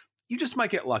where you just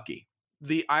might get lucky.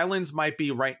 The islands might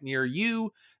be right near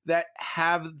you that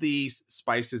have the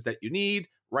spices that you need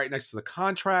right next to the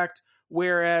contract,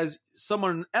 whereas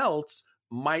someone else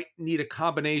might need a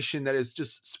combination that is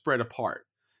just spread apart.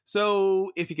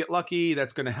 So if you get lucky,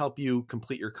 that's going to help you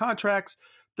complete your contracts.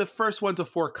 The first 1 to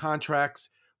 4 contracts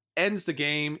ends the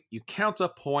game, you count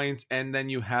up points, and then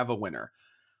you have a winner.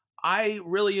 I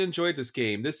really enjoyed this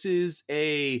game. This is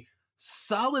a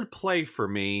solid play for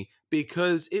me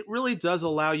because it really does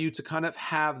allow you to kind of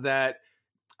have that,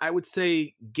 I would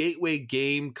say, gateway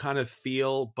game kind of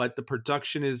feel, but the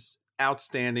production is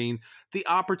outstanding. The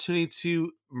opportunity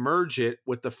to merge it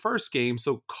with the first game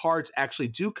so cards actually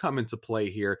do come into play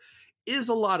here is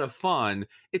a lot of fun.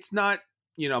 It's not,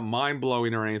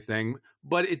 mind-blowing or anything,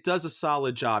 but it does a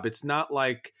solid job. It's not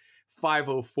like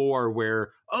 504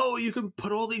 where, you can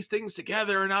put all these things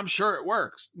together and I'm sure it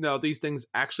works. No, these things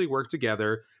actually work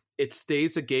together. It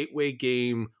stays a gateway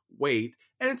game weight,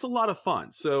 and it's a lot of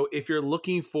fun. So if you're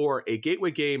looking for a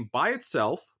gateway game by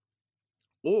itself,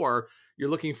 or you're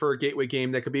looking for a gateway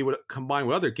game that could be combined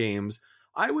with other games,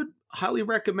 I would highly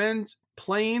recommend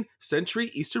playing Century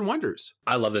Eastern Wonders.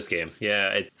 I love this game.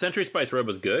 Yeah, Century Spice Road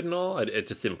was good and all. I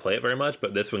just didn't play it very much,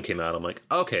 but this one came out. I'm like,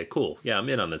 okay, cool. Yeah, I'm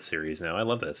in on this series now. I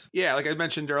love this. Yeah, like I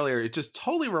mentioned earlier, it just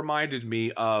totally reminded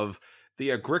me of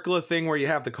the Agricola thing where you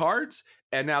have the cards,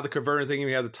 and now the Converter thing where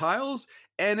you have the tiles.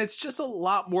 And it's just a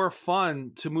lot more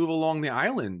fun to move along the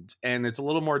island, and it's a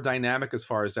little more dynamic as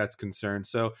far as that's concerned.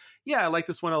 So yeah, I like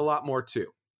this one a lot more too.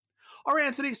 All right,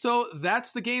 Anthony, so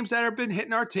that's the games that have been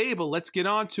hitting our table. Let's get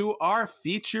on to our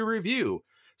feature review.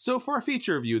 So for our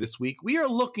feature review this week, we are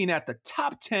looking at the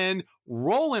top 10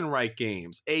 roll and write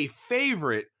games, a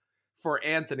favorite for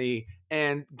Anthony,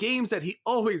 and games that he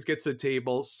always gets to the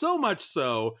table, so much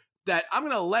so that I'm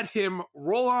going to let him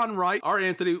roll on right. All right,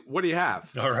 Anthony, what do you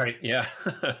have? All right, yeah.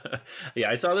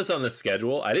 Yeah, I saw this on the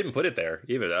schedule. I didn't put it there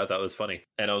either. I thought it was funny.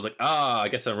 And I was like, I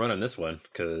guess I'm running this one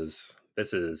because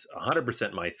this is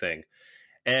 100% my thing.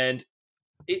 And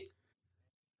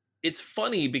it's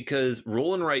funny because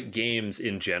roll and write games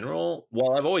in general,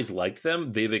 while I've always liked them,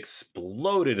 they've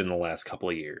exploded in the last couple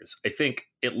of years. I think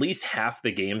at least half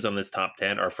the games on this top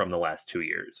 10 are from the last 2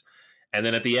 years. And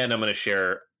then at the end, I'm going to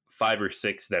share 5 or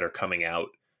 6 that are coming out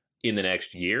in the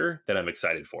next year that I'm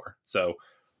excited for. So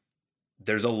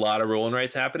there's a lot of roll and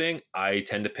writes happening. I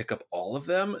tend to pick up all of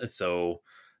them. And so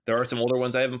there are some older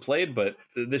ones I haven't played, but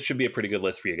this should be a pretty good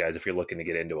list for you guys if you're looking to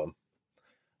get into them.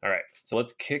 All right, so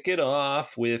let's kick it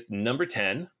off with number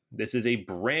 10. This is a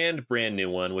brand new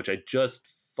one, which I just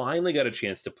finally got a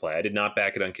chance to play. I did not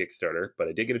back it on Kickstarter, but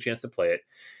I did get a chance to play it.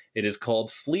 It is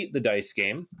called Fleet the Dice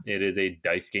Game. It is a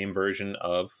dice game version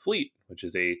of Fleet, which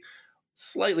is a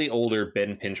slightly older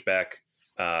Ben Pinchback,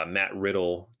 Matt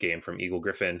Riddle game from Eagle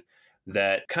Gryphon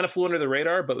that kind of flew under the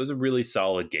radar, but was a really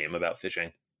solid game about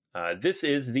fishing. This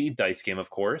is the dice game, of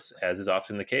course, as is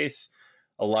often the case.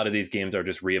 A lot of these games are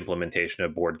just re-implementation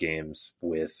of board games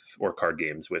or card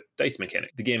games with dice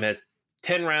mechanic. The game has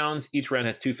 10 rounds. Each round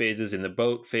has 2 phases. In the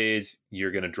boat phase,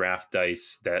 you're going to draft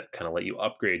dice that kind of let you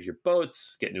upgrade your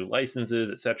boats, get new licenses,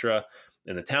 etc.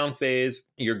 In the town phase,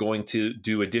 you're going to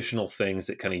do additional things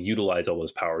that kind of utilize all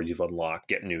those powers you've unlocked,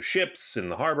 get new ships in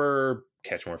the harbor,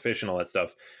 catch more fish and all that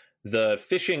stuff. The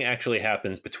fishing actually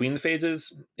happens between the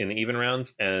phases in the even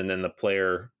rounds, and then the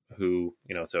player who,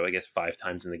 so I guess 5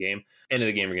 times in the game. End of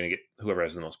the game, you're going to get whoever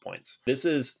has the most points. This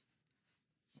is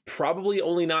probably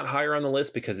only not higher on the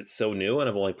list because it's so new and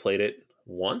I've only played it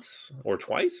once or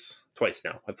twice. Twice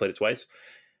now. I've played it twice.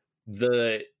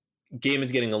 The game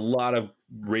is getting a lot of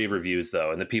rave reviews,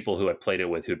 though, and the people who I played it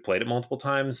with who had played it multiple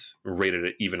times rated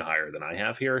it even higher than I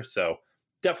have here. So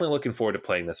definitely looking forward to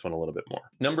playing this one a little bit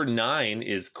more. Number 9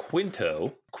 is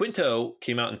Quinto. Quinto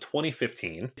came out in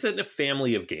 2015. It's in a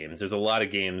family of games. There's a lot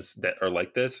of games that are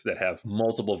like this that have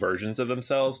multiple versions of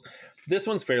themselves. This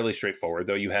one's fairly straightforward,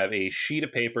 though. You have a sheet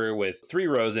of paper with 3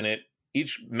 rows in it,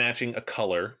 each matching a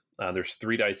color. There's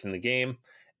 3 dice in the game,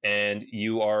 and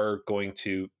you are going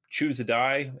to choose a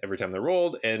die every time they're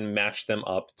rolled and match them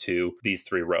up to these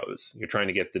 3 rows. You're trying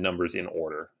to get the numbers in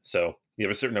order. So you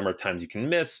have a certain number of times you can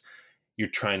miss. You're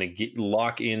trying to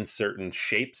lock in certain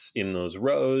shapes in those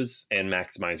rows and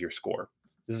maximize your score.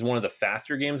 This is one of the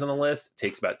faster games on the list. It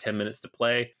takes about 10 minutes to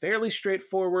play. Fairly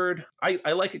straightforward.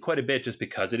 I like it quite a bit just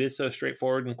because it is so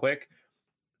straightforward and quick.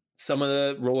 Some of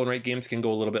the roll and write games can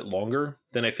go a little bit longer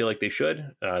than I feel like they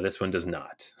should. This one does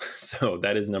not. So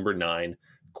that is number 9,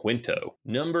 Quinto.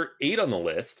 Number 8 on the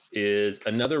list is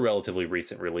another relatively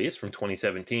recent release from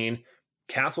 2017,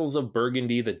 Castles of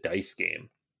Burgundy, the dice game.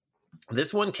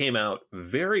 This one came out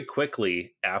very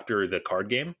quickly after the card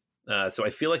game, so I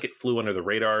feel like it flew under the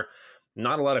radar.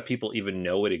 Not a lot of people even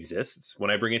know it exists.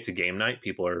 When I bring it to game night,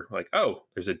 people are like, oh,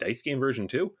 there's a dice game version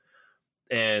too?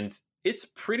 And it's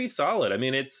pretty solid. I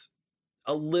mean, it's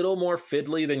a little more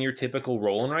fiddly than your typical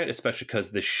roll and write, especially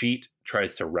because the sheet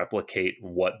tries to replicate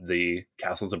what the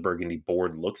Castles of Burgundy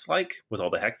board looks like with all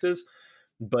the hexes.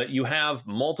 But you have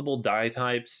multiple die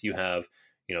types. You have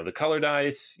the color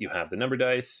dice, you have the number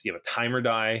dice, you have a timer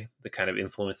die that kind of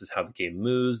influences how the game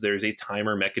moves. There's a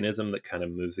timer mechanism that kind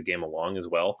of moves the game along as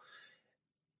well.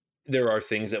 There are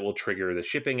things that will trigger the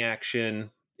shipping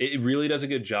action. It really does a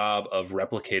good job of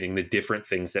replicating the different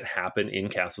things that happen in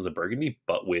Castles of Burgundy,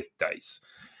 but with dice.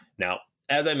 Now,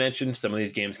 as I mentioned, some of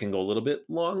these games can go a little bit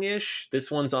longish. This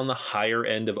one's on the higher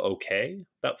end of okay,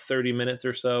 about 30 minutes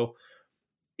or so.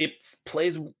 It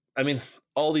plays,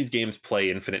 all these games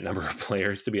play infinite number of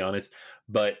players, to be honest,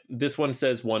 but this one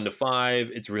says 1 to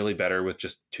 5. It's really better with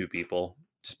just 2 people,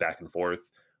 just back and forth.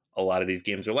 A lot of these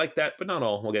games are like that, but not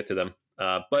all. We'll get to them.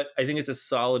 But I think it's a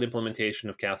solid implementation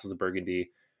of Castles of Burgundy.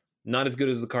 Not as good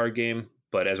as the card game,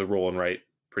 but as a roll and write,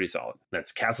 pretty solid.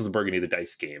 That's Castles of Burgundy, the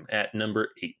dice game, at number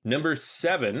 8. Number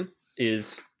 7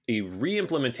 is a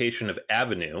re-implementation of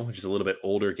Avenue, which is a little bit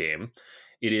older game.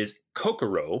 It is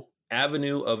Kokoro,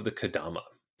 Avenue of the Kodama.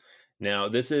 Now,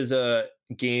 this is a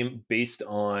game based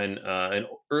on an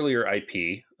earlier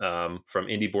IP from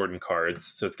Indie Board and Cards.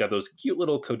 So it's got those cute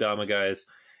little Kodama guys.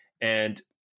 And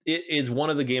it is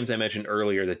one of the games I mentioned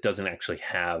earlier that doesn't actually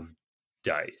have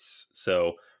dice.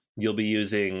 So you'll be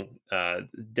using a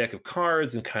deck of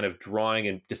cards and kind of drawing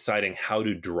and deciding how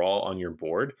to draw on your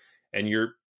board. And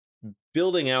you're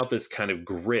building out this kind of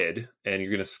grid, and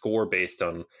you're going to score based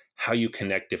on how you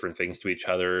connect different things to each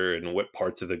other and what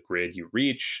parts of the grid you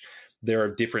reach. There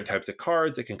are different types of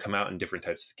cards that can come out in different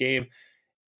types of game.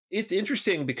 It's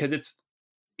interesting because it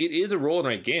is a roll and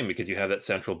write game because you have that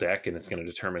central deck and it's going to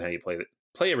determine how you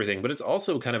play everything, but it's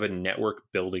also kind of a network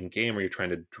building game where you're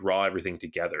trying to draw everything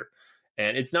together.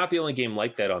 And it's not the only game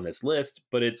like that on this list,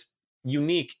 but it's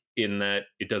unique in that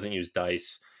it doesn't use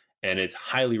dice and it's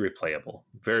highly replayable,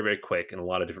 very, very quick, and a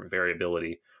lot of different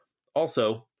variability.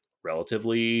 Also,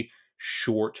 relatively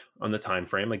short on the time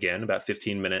frame, again, about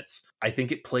 15 minutes. I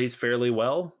think it plays fairly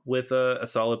well with a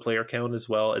solid player count as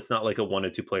well. It's not like a 1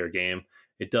 to 2 player game.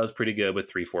 It does pretty good with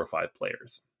 3, 4, 5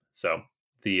 players. So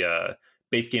the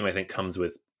base game, I think, comes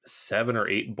with 7 or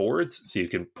 8 boards, so you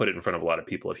can put it in front of a lot of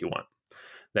people if you want.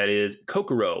 That is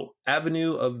Kokoro,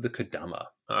 Avenue of the Kodama.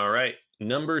 All right,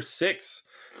 number 6.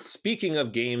 Speaking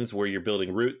of games where you're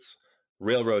building routes,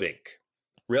 Railroad Inc.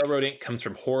 Railroad Inc. comes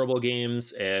from Horrible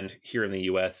Games and here in the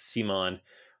US, CMON.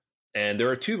 And there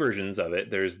are 2 versions of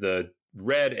it. There's the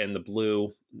red and the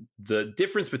blue. The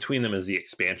difference between them is the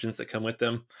expansions that come with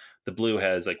them. The blue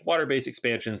has like water-based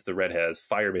expansions. The red has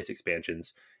fire-based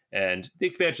expansions. And the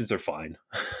expansions are fine.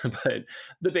 But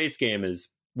the base game is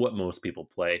what most people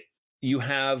play. You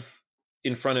have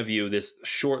in front of you this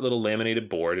short little laminated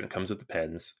board, and it comes with the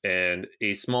pens, and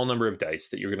a small number of dice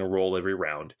that you're going to roll every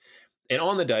round. And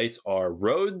on the dice are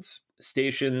roads,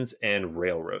 stations, and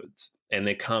railroads. And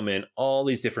they come in all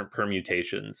these different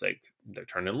permutations. Like they're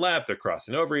turning left, they're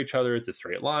crossing over each other, it's a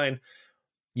straight line.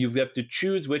 You've got to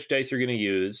choose which dice you're going to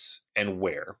use and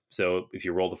where. So if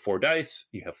you roll the 4 dice,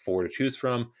 you have 4 to choose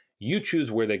from. You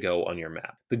choose where they go on your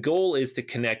map. The goal is to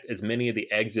connect as many of the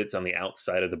exits on the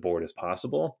outside of the board as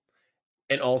possible,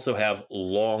 and also have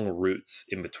long routes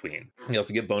in between. You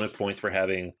also get bonus points for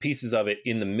having pieces of it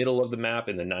in the middle of the map,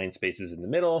 in the 9 spaces in the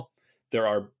middle. There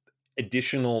are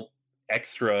additional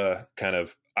extra kind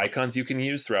of icons you can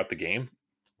use throughout the game.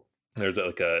 There's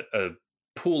like a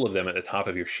pool of them at the top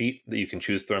of your sheet that you can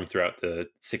choose from throughout the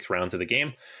 6 rounds of the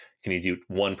game. You can use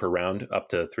 1 per round, up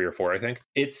to 3 or 4, I think.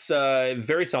 It's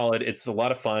very solid. It's a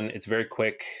lot of fun. It's very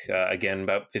quick. Again,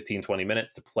 about 15, 20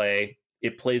 minutes to play.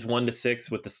 It plays 1 to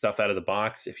 6 with the stuff out of the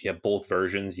box. If you have both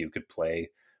versions, you could play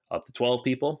up to 12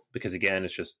 people because, again,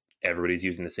 it's just everybody's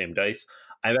using the same dice.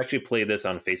 I've actually played this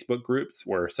on Facebook groups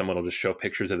where someone will just show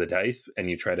pictures of the dice and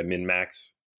you try to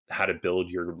min-max how to build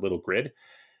your little grid.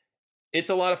 It's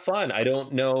a lot of fun. I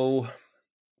don't know.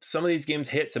 Some of these games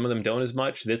hit, some of them don't as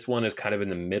much. This one is kind of in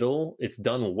the middle. It's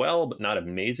done well, but not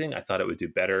amazing. I thought it would do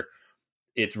better.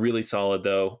 It's really solid,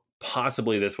 though.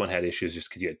 Possibly this one had issues just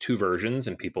because you had 2 versions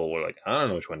and people were like, I don't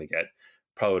know which one to get.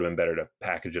 Probably would have been better to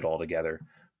package it all together.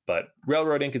 But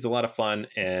Railroad Inc. is a lot of fun.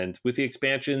 And with the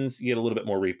expansions, you get a little bit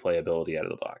more replayability out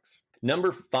of the box.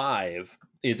 Number 5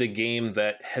 is a game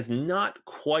that has not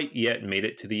quite yet made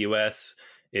it to the US.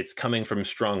 It's coming from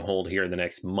Stronghold here in the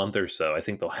next month or so. I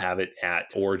think they'll have it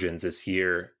at Origins this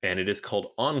year, and it is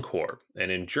called Encore.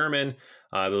 And in German,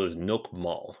 it was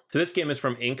Nockmaal. So this game is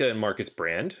from Inka and Marcus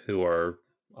Brand, who are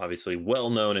obviously well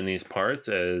known in these parts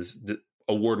as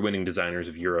award-winning designers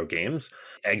of Euro games,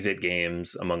 exit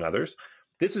games, among others.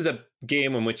 This is a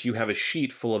game in which you have a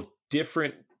sheet full of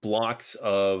different blocks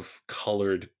of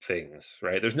colored things,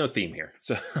 right? There's no theme here.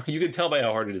 So you can tell by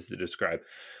how hard it is to describe.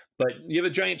 But you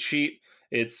have a giant sheet.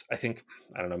 It's, I think,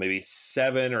 I don't know, maybe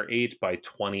 7 or 8 by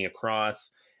 20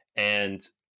 across. And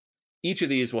each of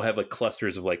these will have like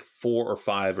clusters of like 4 or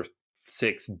 5 or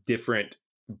 6 different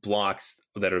blocks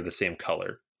that are the same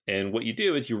color. And what you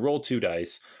do is you roll 2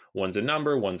 dice. One's a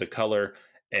number, one's a color.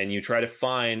 And you try to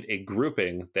find a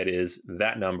grouping that is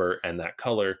that number and that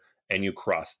color. And you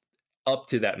cross up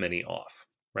to that many off.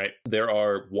 Right. There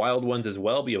are wild ones as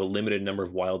well, but you have a limited number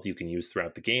of wilds you can use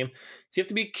throughout the game. So you have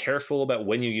to be careful about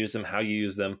when you use them, how you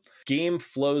use them. Game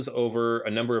flows over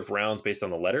a number of rounds based on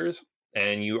the letters,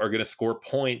 and you are going to score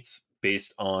points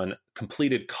based on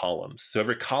completed columns. So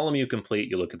every column you complete,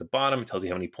 you look at the bottom, it tells you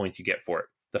how many points you get for it.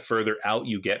 The further out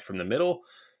you get from the middle,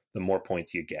 the more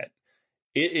points you get.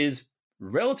 It is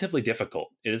relatively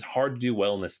difficult. It is hard to do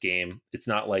well in this game. It's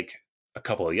not like a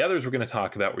couple of the others we're going to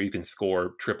talk about where you can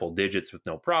score triple digits with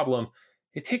no problem.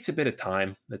 It takes a bit of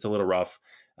time. It's a little rough.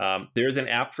 There's an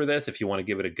app for this if you want to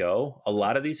give it a go. A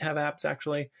lot of these have apps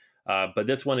actually, but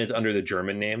this one is under the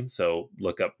German name. So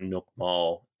look up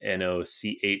Nockmaal,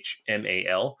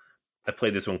 Nochmal. I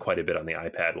played this one quite a bit on the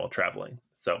iPad while traveling.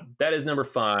 So that is number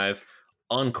 5,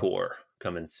 Encore,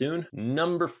 coming soon.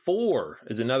 Number 4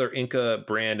 is another Inka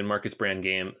Brand and Marcus Brand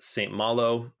game, St.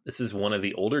 Malo. This is one of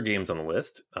the older games on the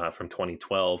list from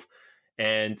 2012.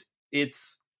 And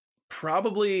it's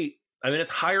probably, I mean, it's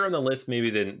higher on the list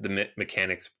maybe than the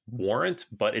mechanics warrant,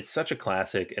 but it's such a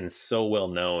classic and so well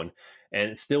known. And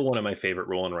it's still one of my favorite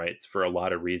roll and writes for a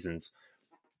lot of reasons.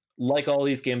 Like all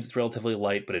these games, it's relatively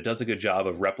light, but it does a good job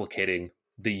of replicating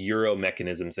the Euro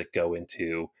mechanisms that go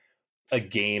into a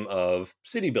game of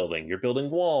city building. You're building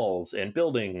walls and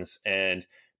buildings and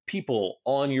people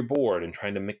on your board and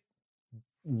trying to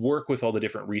work with all the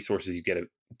different resources you get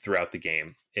throughout the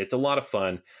game. It's a lot of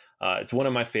fun. It's one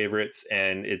of my favorites,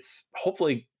 and it's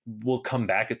hopefully will come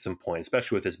back at some point,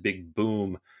 especially with this big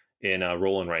boom in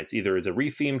roll and writes, either as a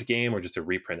rethemed game or just a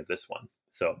reprint of this one.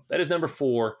 So that is number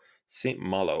 4, St.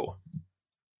 Malo.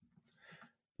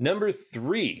 Number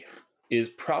 3 is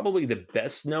probably the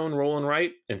best known roll and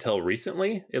write until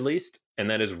recently, at least, and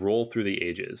that is Roll Through the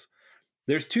Ages.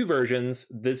 There's two versions.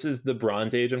 This is the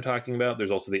Bronze Age I'm talking about.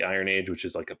 There's also the Iron Age, which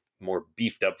is like a more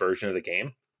beefed up version of the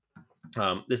game.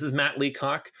 This is Matt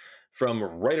Leacock from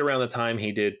right around the time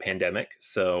he did Pandemic.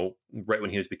 So right when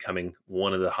he was becoming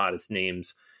one of the hottest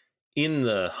names in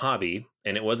the hobby,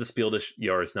 and it was a Spiel des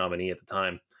Jahres nominee at the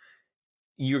time.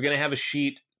 You're going to have a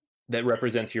sheet that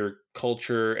represents your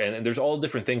culture, and there's all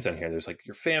different things on here. There's like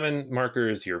your famine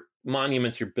markers, your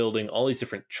monuments you're building, all these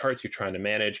different charts you're trying to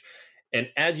manage. And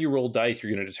as you roll dice,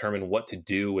 you're going to determine what to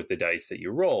do with the dice that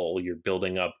you roll. You're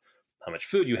building up how much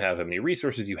food you have, how many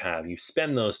resources you have. You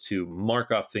spend those to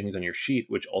mark off things on your sheet,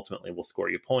 which ultimately will score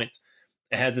you points.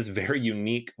 It has this very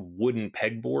unique wooden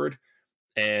pegboard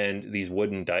and these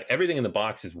wooden dice. Everything in the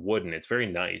box is wooden. It's very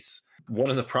nice. One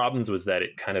of the problems was that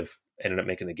it kind of ended up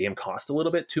making the game cost a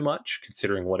little bit too much,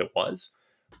 considering what it was.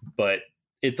 But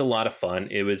it's a lot of fun.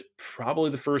 It was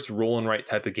probably the first roll and write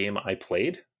type of game I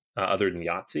played, other than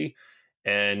Yahtzee.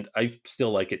 And I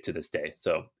still like it to this day.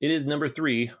 So it is number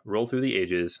 3, Roll Through the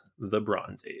Ages, the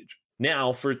Bronze Age.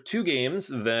 Now, for 2 games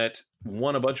that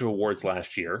won a bunch of awards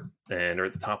last year and are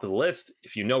at the top of the list,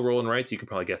 if you know roll and writes, you can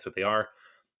probably guess what they are.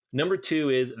 Number 2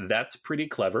 is That's Pretty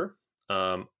Clever.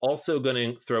 Also going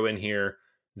to throw in here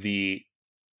the,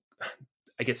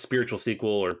 I guess, spiritual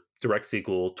sequel or direct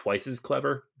sequel, Twice as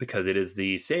Clever, because it is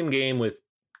the same game with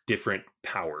different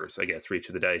powers, I guess, for each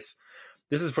of the dice.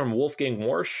 This is from Wolfgang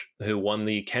Warsch, who won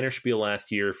the Kennerspiel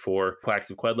last year for Quacks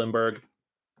of Quedlinburg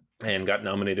and got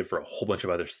nominated for a whole bunch of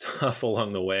other stuff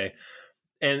along the way.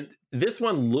 And this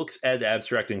one looks as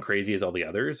abstract and crazy as all the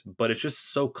others, but it's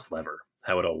just so clever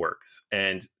how it all works.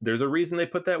 And there's a reason they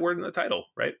put that word in the title,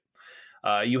 right?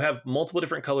 You have multiple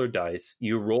different colored dice.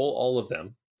 You roll all of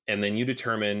them, and then you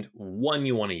determine one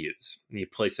you want to use. You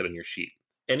place it on your sheet.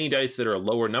 Any dice that are a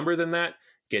lower number than that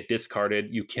get discarded.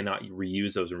 You cannot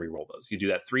reuse those and re-roll those. You do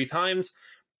that 3 times,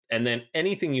 and then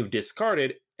anything you've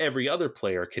discarded, every other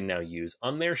player can now use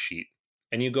on their sheet.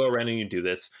 And you go around and you do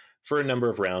this for a number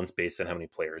of rounds based on how many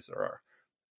players there are.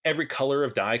 Every color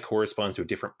of die corresponds to a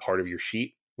different part of your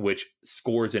sheet, which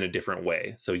scores in a different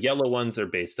way. So yellow ones are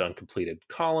based on completed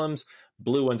columns.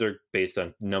 Blue ones are based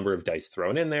on number of dice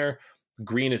thrown in there.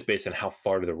 Green is based on how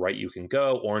far to the right you can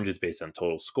go. Orange is based on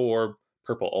total score.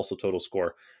 Purple also total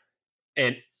score.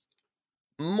 And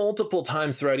multiple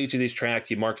times throughout each of these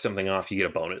tracks, you mark something off, you get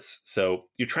a bonus. So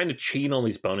you're trying to chain all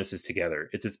these bonuses together.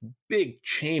 It's this big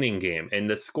chaining game, and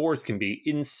the scores can be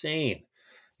insane.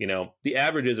 You know, the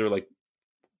averages are like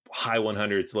high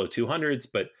 100s, low 200s,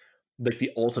 but like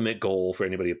the ultimate goal for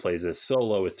anybody who plays this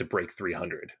solo is to break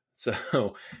 300.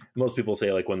 So most people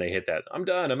say, like, when they hit that, I'm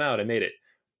done, I'm out, I made it.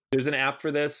 There's an app for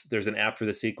this. There's an app for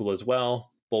the sequel as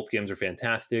well. Both games are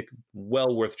fantastic.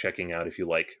 Well worth checking out if you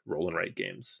like roll and write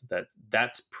games.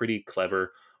 That's Pretty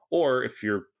Clever. Or if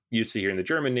you're used to hearing the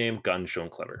German name, Ganz schön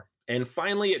clever. And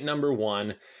finally, at number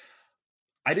 1,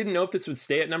 I didn't know if this would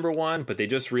stay at number 1, but they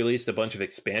just released a bunch of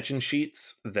expansion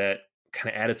sheets that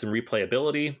kind of added some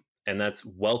replayability, and that's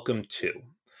Welcome To.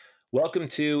 Welcome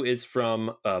To is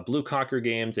from Blue Cocker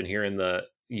Games, and here in the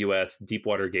US,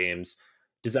 Deepwater Games,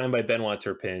 designed by Benoit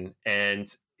Turpin. And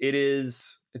it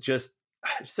is just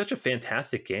such a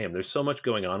fantastic game. There's so much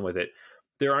going on with it.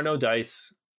 There are no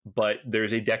dice, but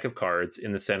there's a deck of cards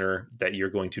in the center that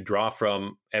you're going to draw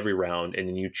from every round, and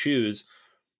then you choose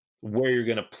where you're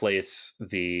going to place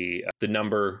the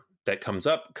number that comes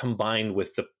up combined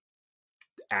with the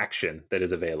action that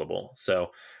is available.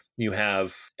 So you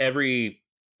have every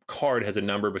card has a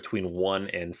number between 1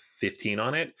 and 15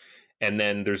 on it. And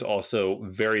then there's also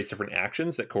various different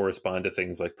actions that correspond to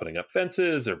things like putting up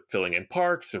fences or filling in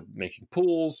parks or making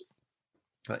pools,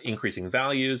 increasing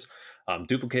values,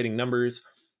 duplicating numbers.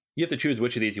 You have to choose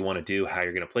which of these you want to do, how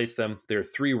you're going to place them. There are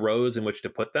 3 rows in which to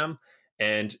put them,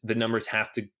 and the numbers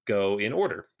have to go in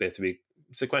order. They have to be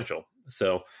sequential.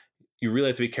 So you really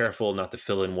have to be careful not to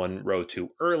fill in one row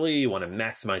too early. You want to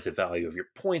maximize the value of your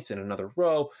points in another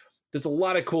row. There's a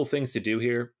lot of cool things to do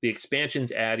here. The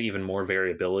expansions add even more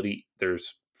variability.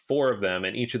 There's 4 of them,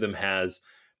 and each of them has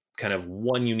kind of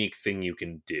one unique thing you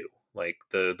can do. Like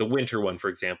the winter one, for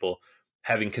example,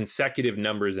 having consecutive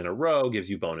numbers in a row gives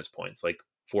you bonus points, like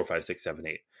 4, 5, 6, 7,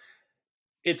 8.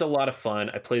 It's a lot of fun.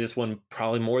 I play this one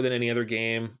probably more than any other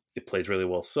game. It plays really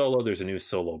well solo. There's a new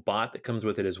solo bot that comes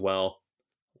with it as well.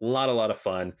 A lot of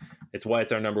fun. It's why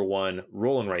it's our number 1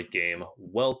 roll and write game.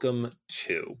 Welcome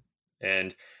To.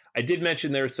 And I did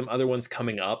mention there are some other ones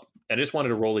coming up. I just wanted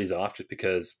to roll these off just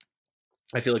because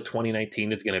I feel like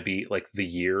 2019 is going to be like the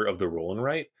year of the roll and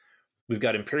write. We've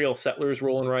got Imperial Settlers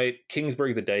roll and write,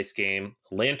 Kingsburg the dice game,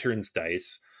 Lanterns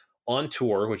Dice, On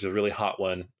Tour, which is a really hot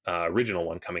one, original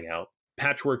one coming out,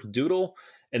 Patchwork Doodle,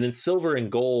 and then Silver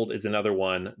and Gold is another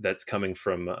one that's coming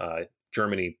from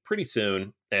Germany pretty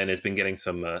soon and has been getting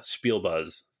some Spiel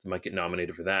buzz. So might get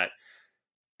nominated for that.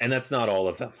 And that's not all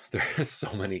of them. There's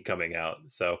so many coming out.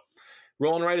 So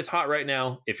Roll and Write is hot right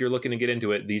now. If you're looking to get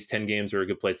into it, these 10 games are a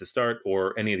good place to start,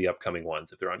 or any of the upcoming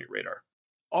ones if they're on your radar.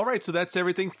 All right, so that's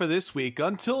everything for this week.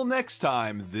 Until next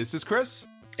time, this is Chris.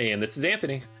 And this is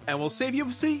Anthony. And we'll save you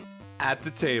a seat at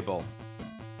the table.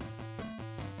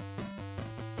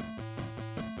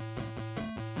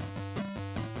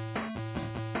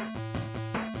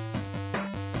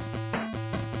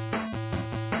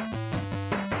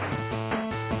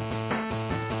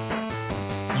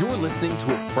 You're listening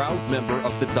to a proud member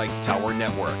of the Dice Tower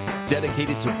Network,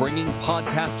 dedicated to bringing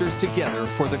podcasters together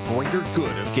for the greater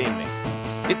good of gaming.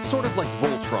 It's sort of like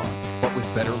Voltron, but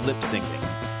with better lip syncing.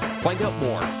 Find out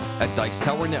more at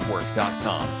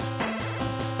Dicetowernetwork.com.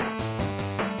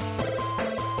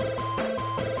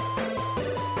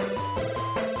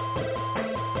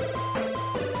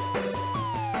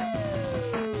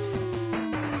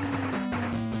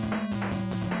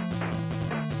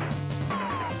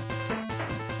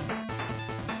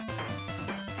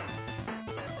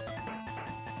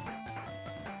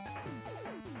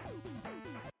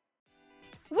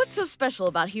 What's so special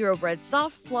about Hero Bread's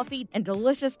soft, fluffy, and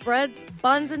delicious breads,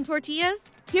 buns, and tortillas?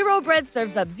 Hero Bread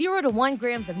serves up 0 to 1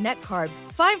 grams of net carbs,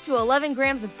 5 to 11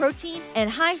 grams of protein, and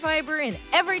high fiber in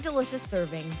every delicious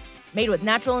serving. Made with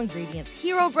natural ingredients,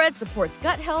 Hero Bread supports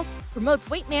gut health, promotes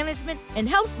weight management, and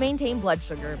helps maintain blood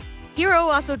sugar. Hero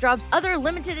also drops other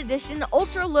limited edition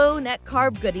ultra-low net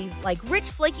carb goodies like rich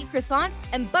flaky croissants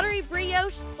and buttery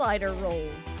brioche slider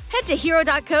rolls. Head to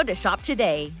hero.co to shop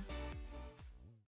today.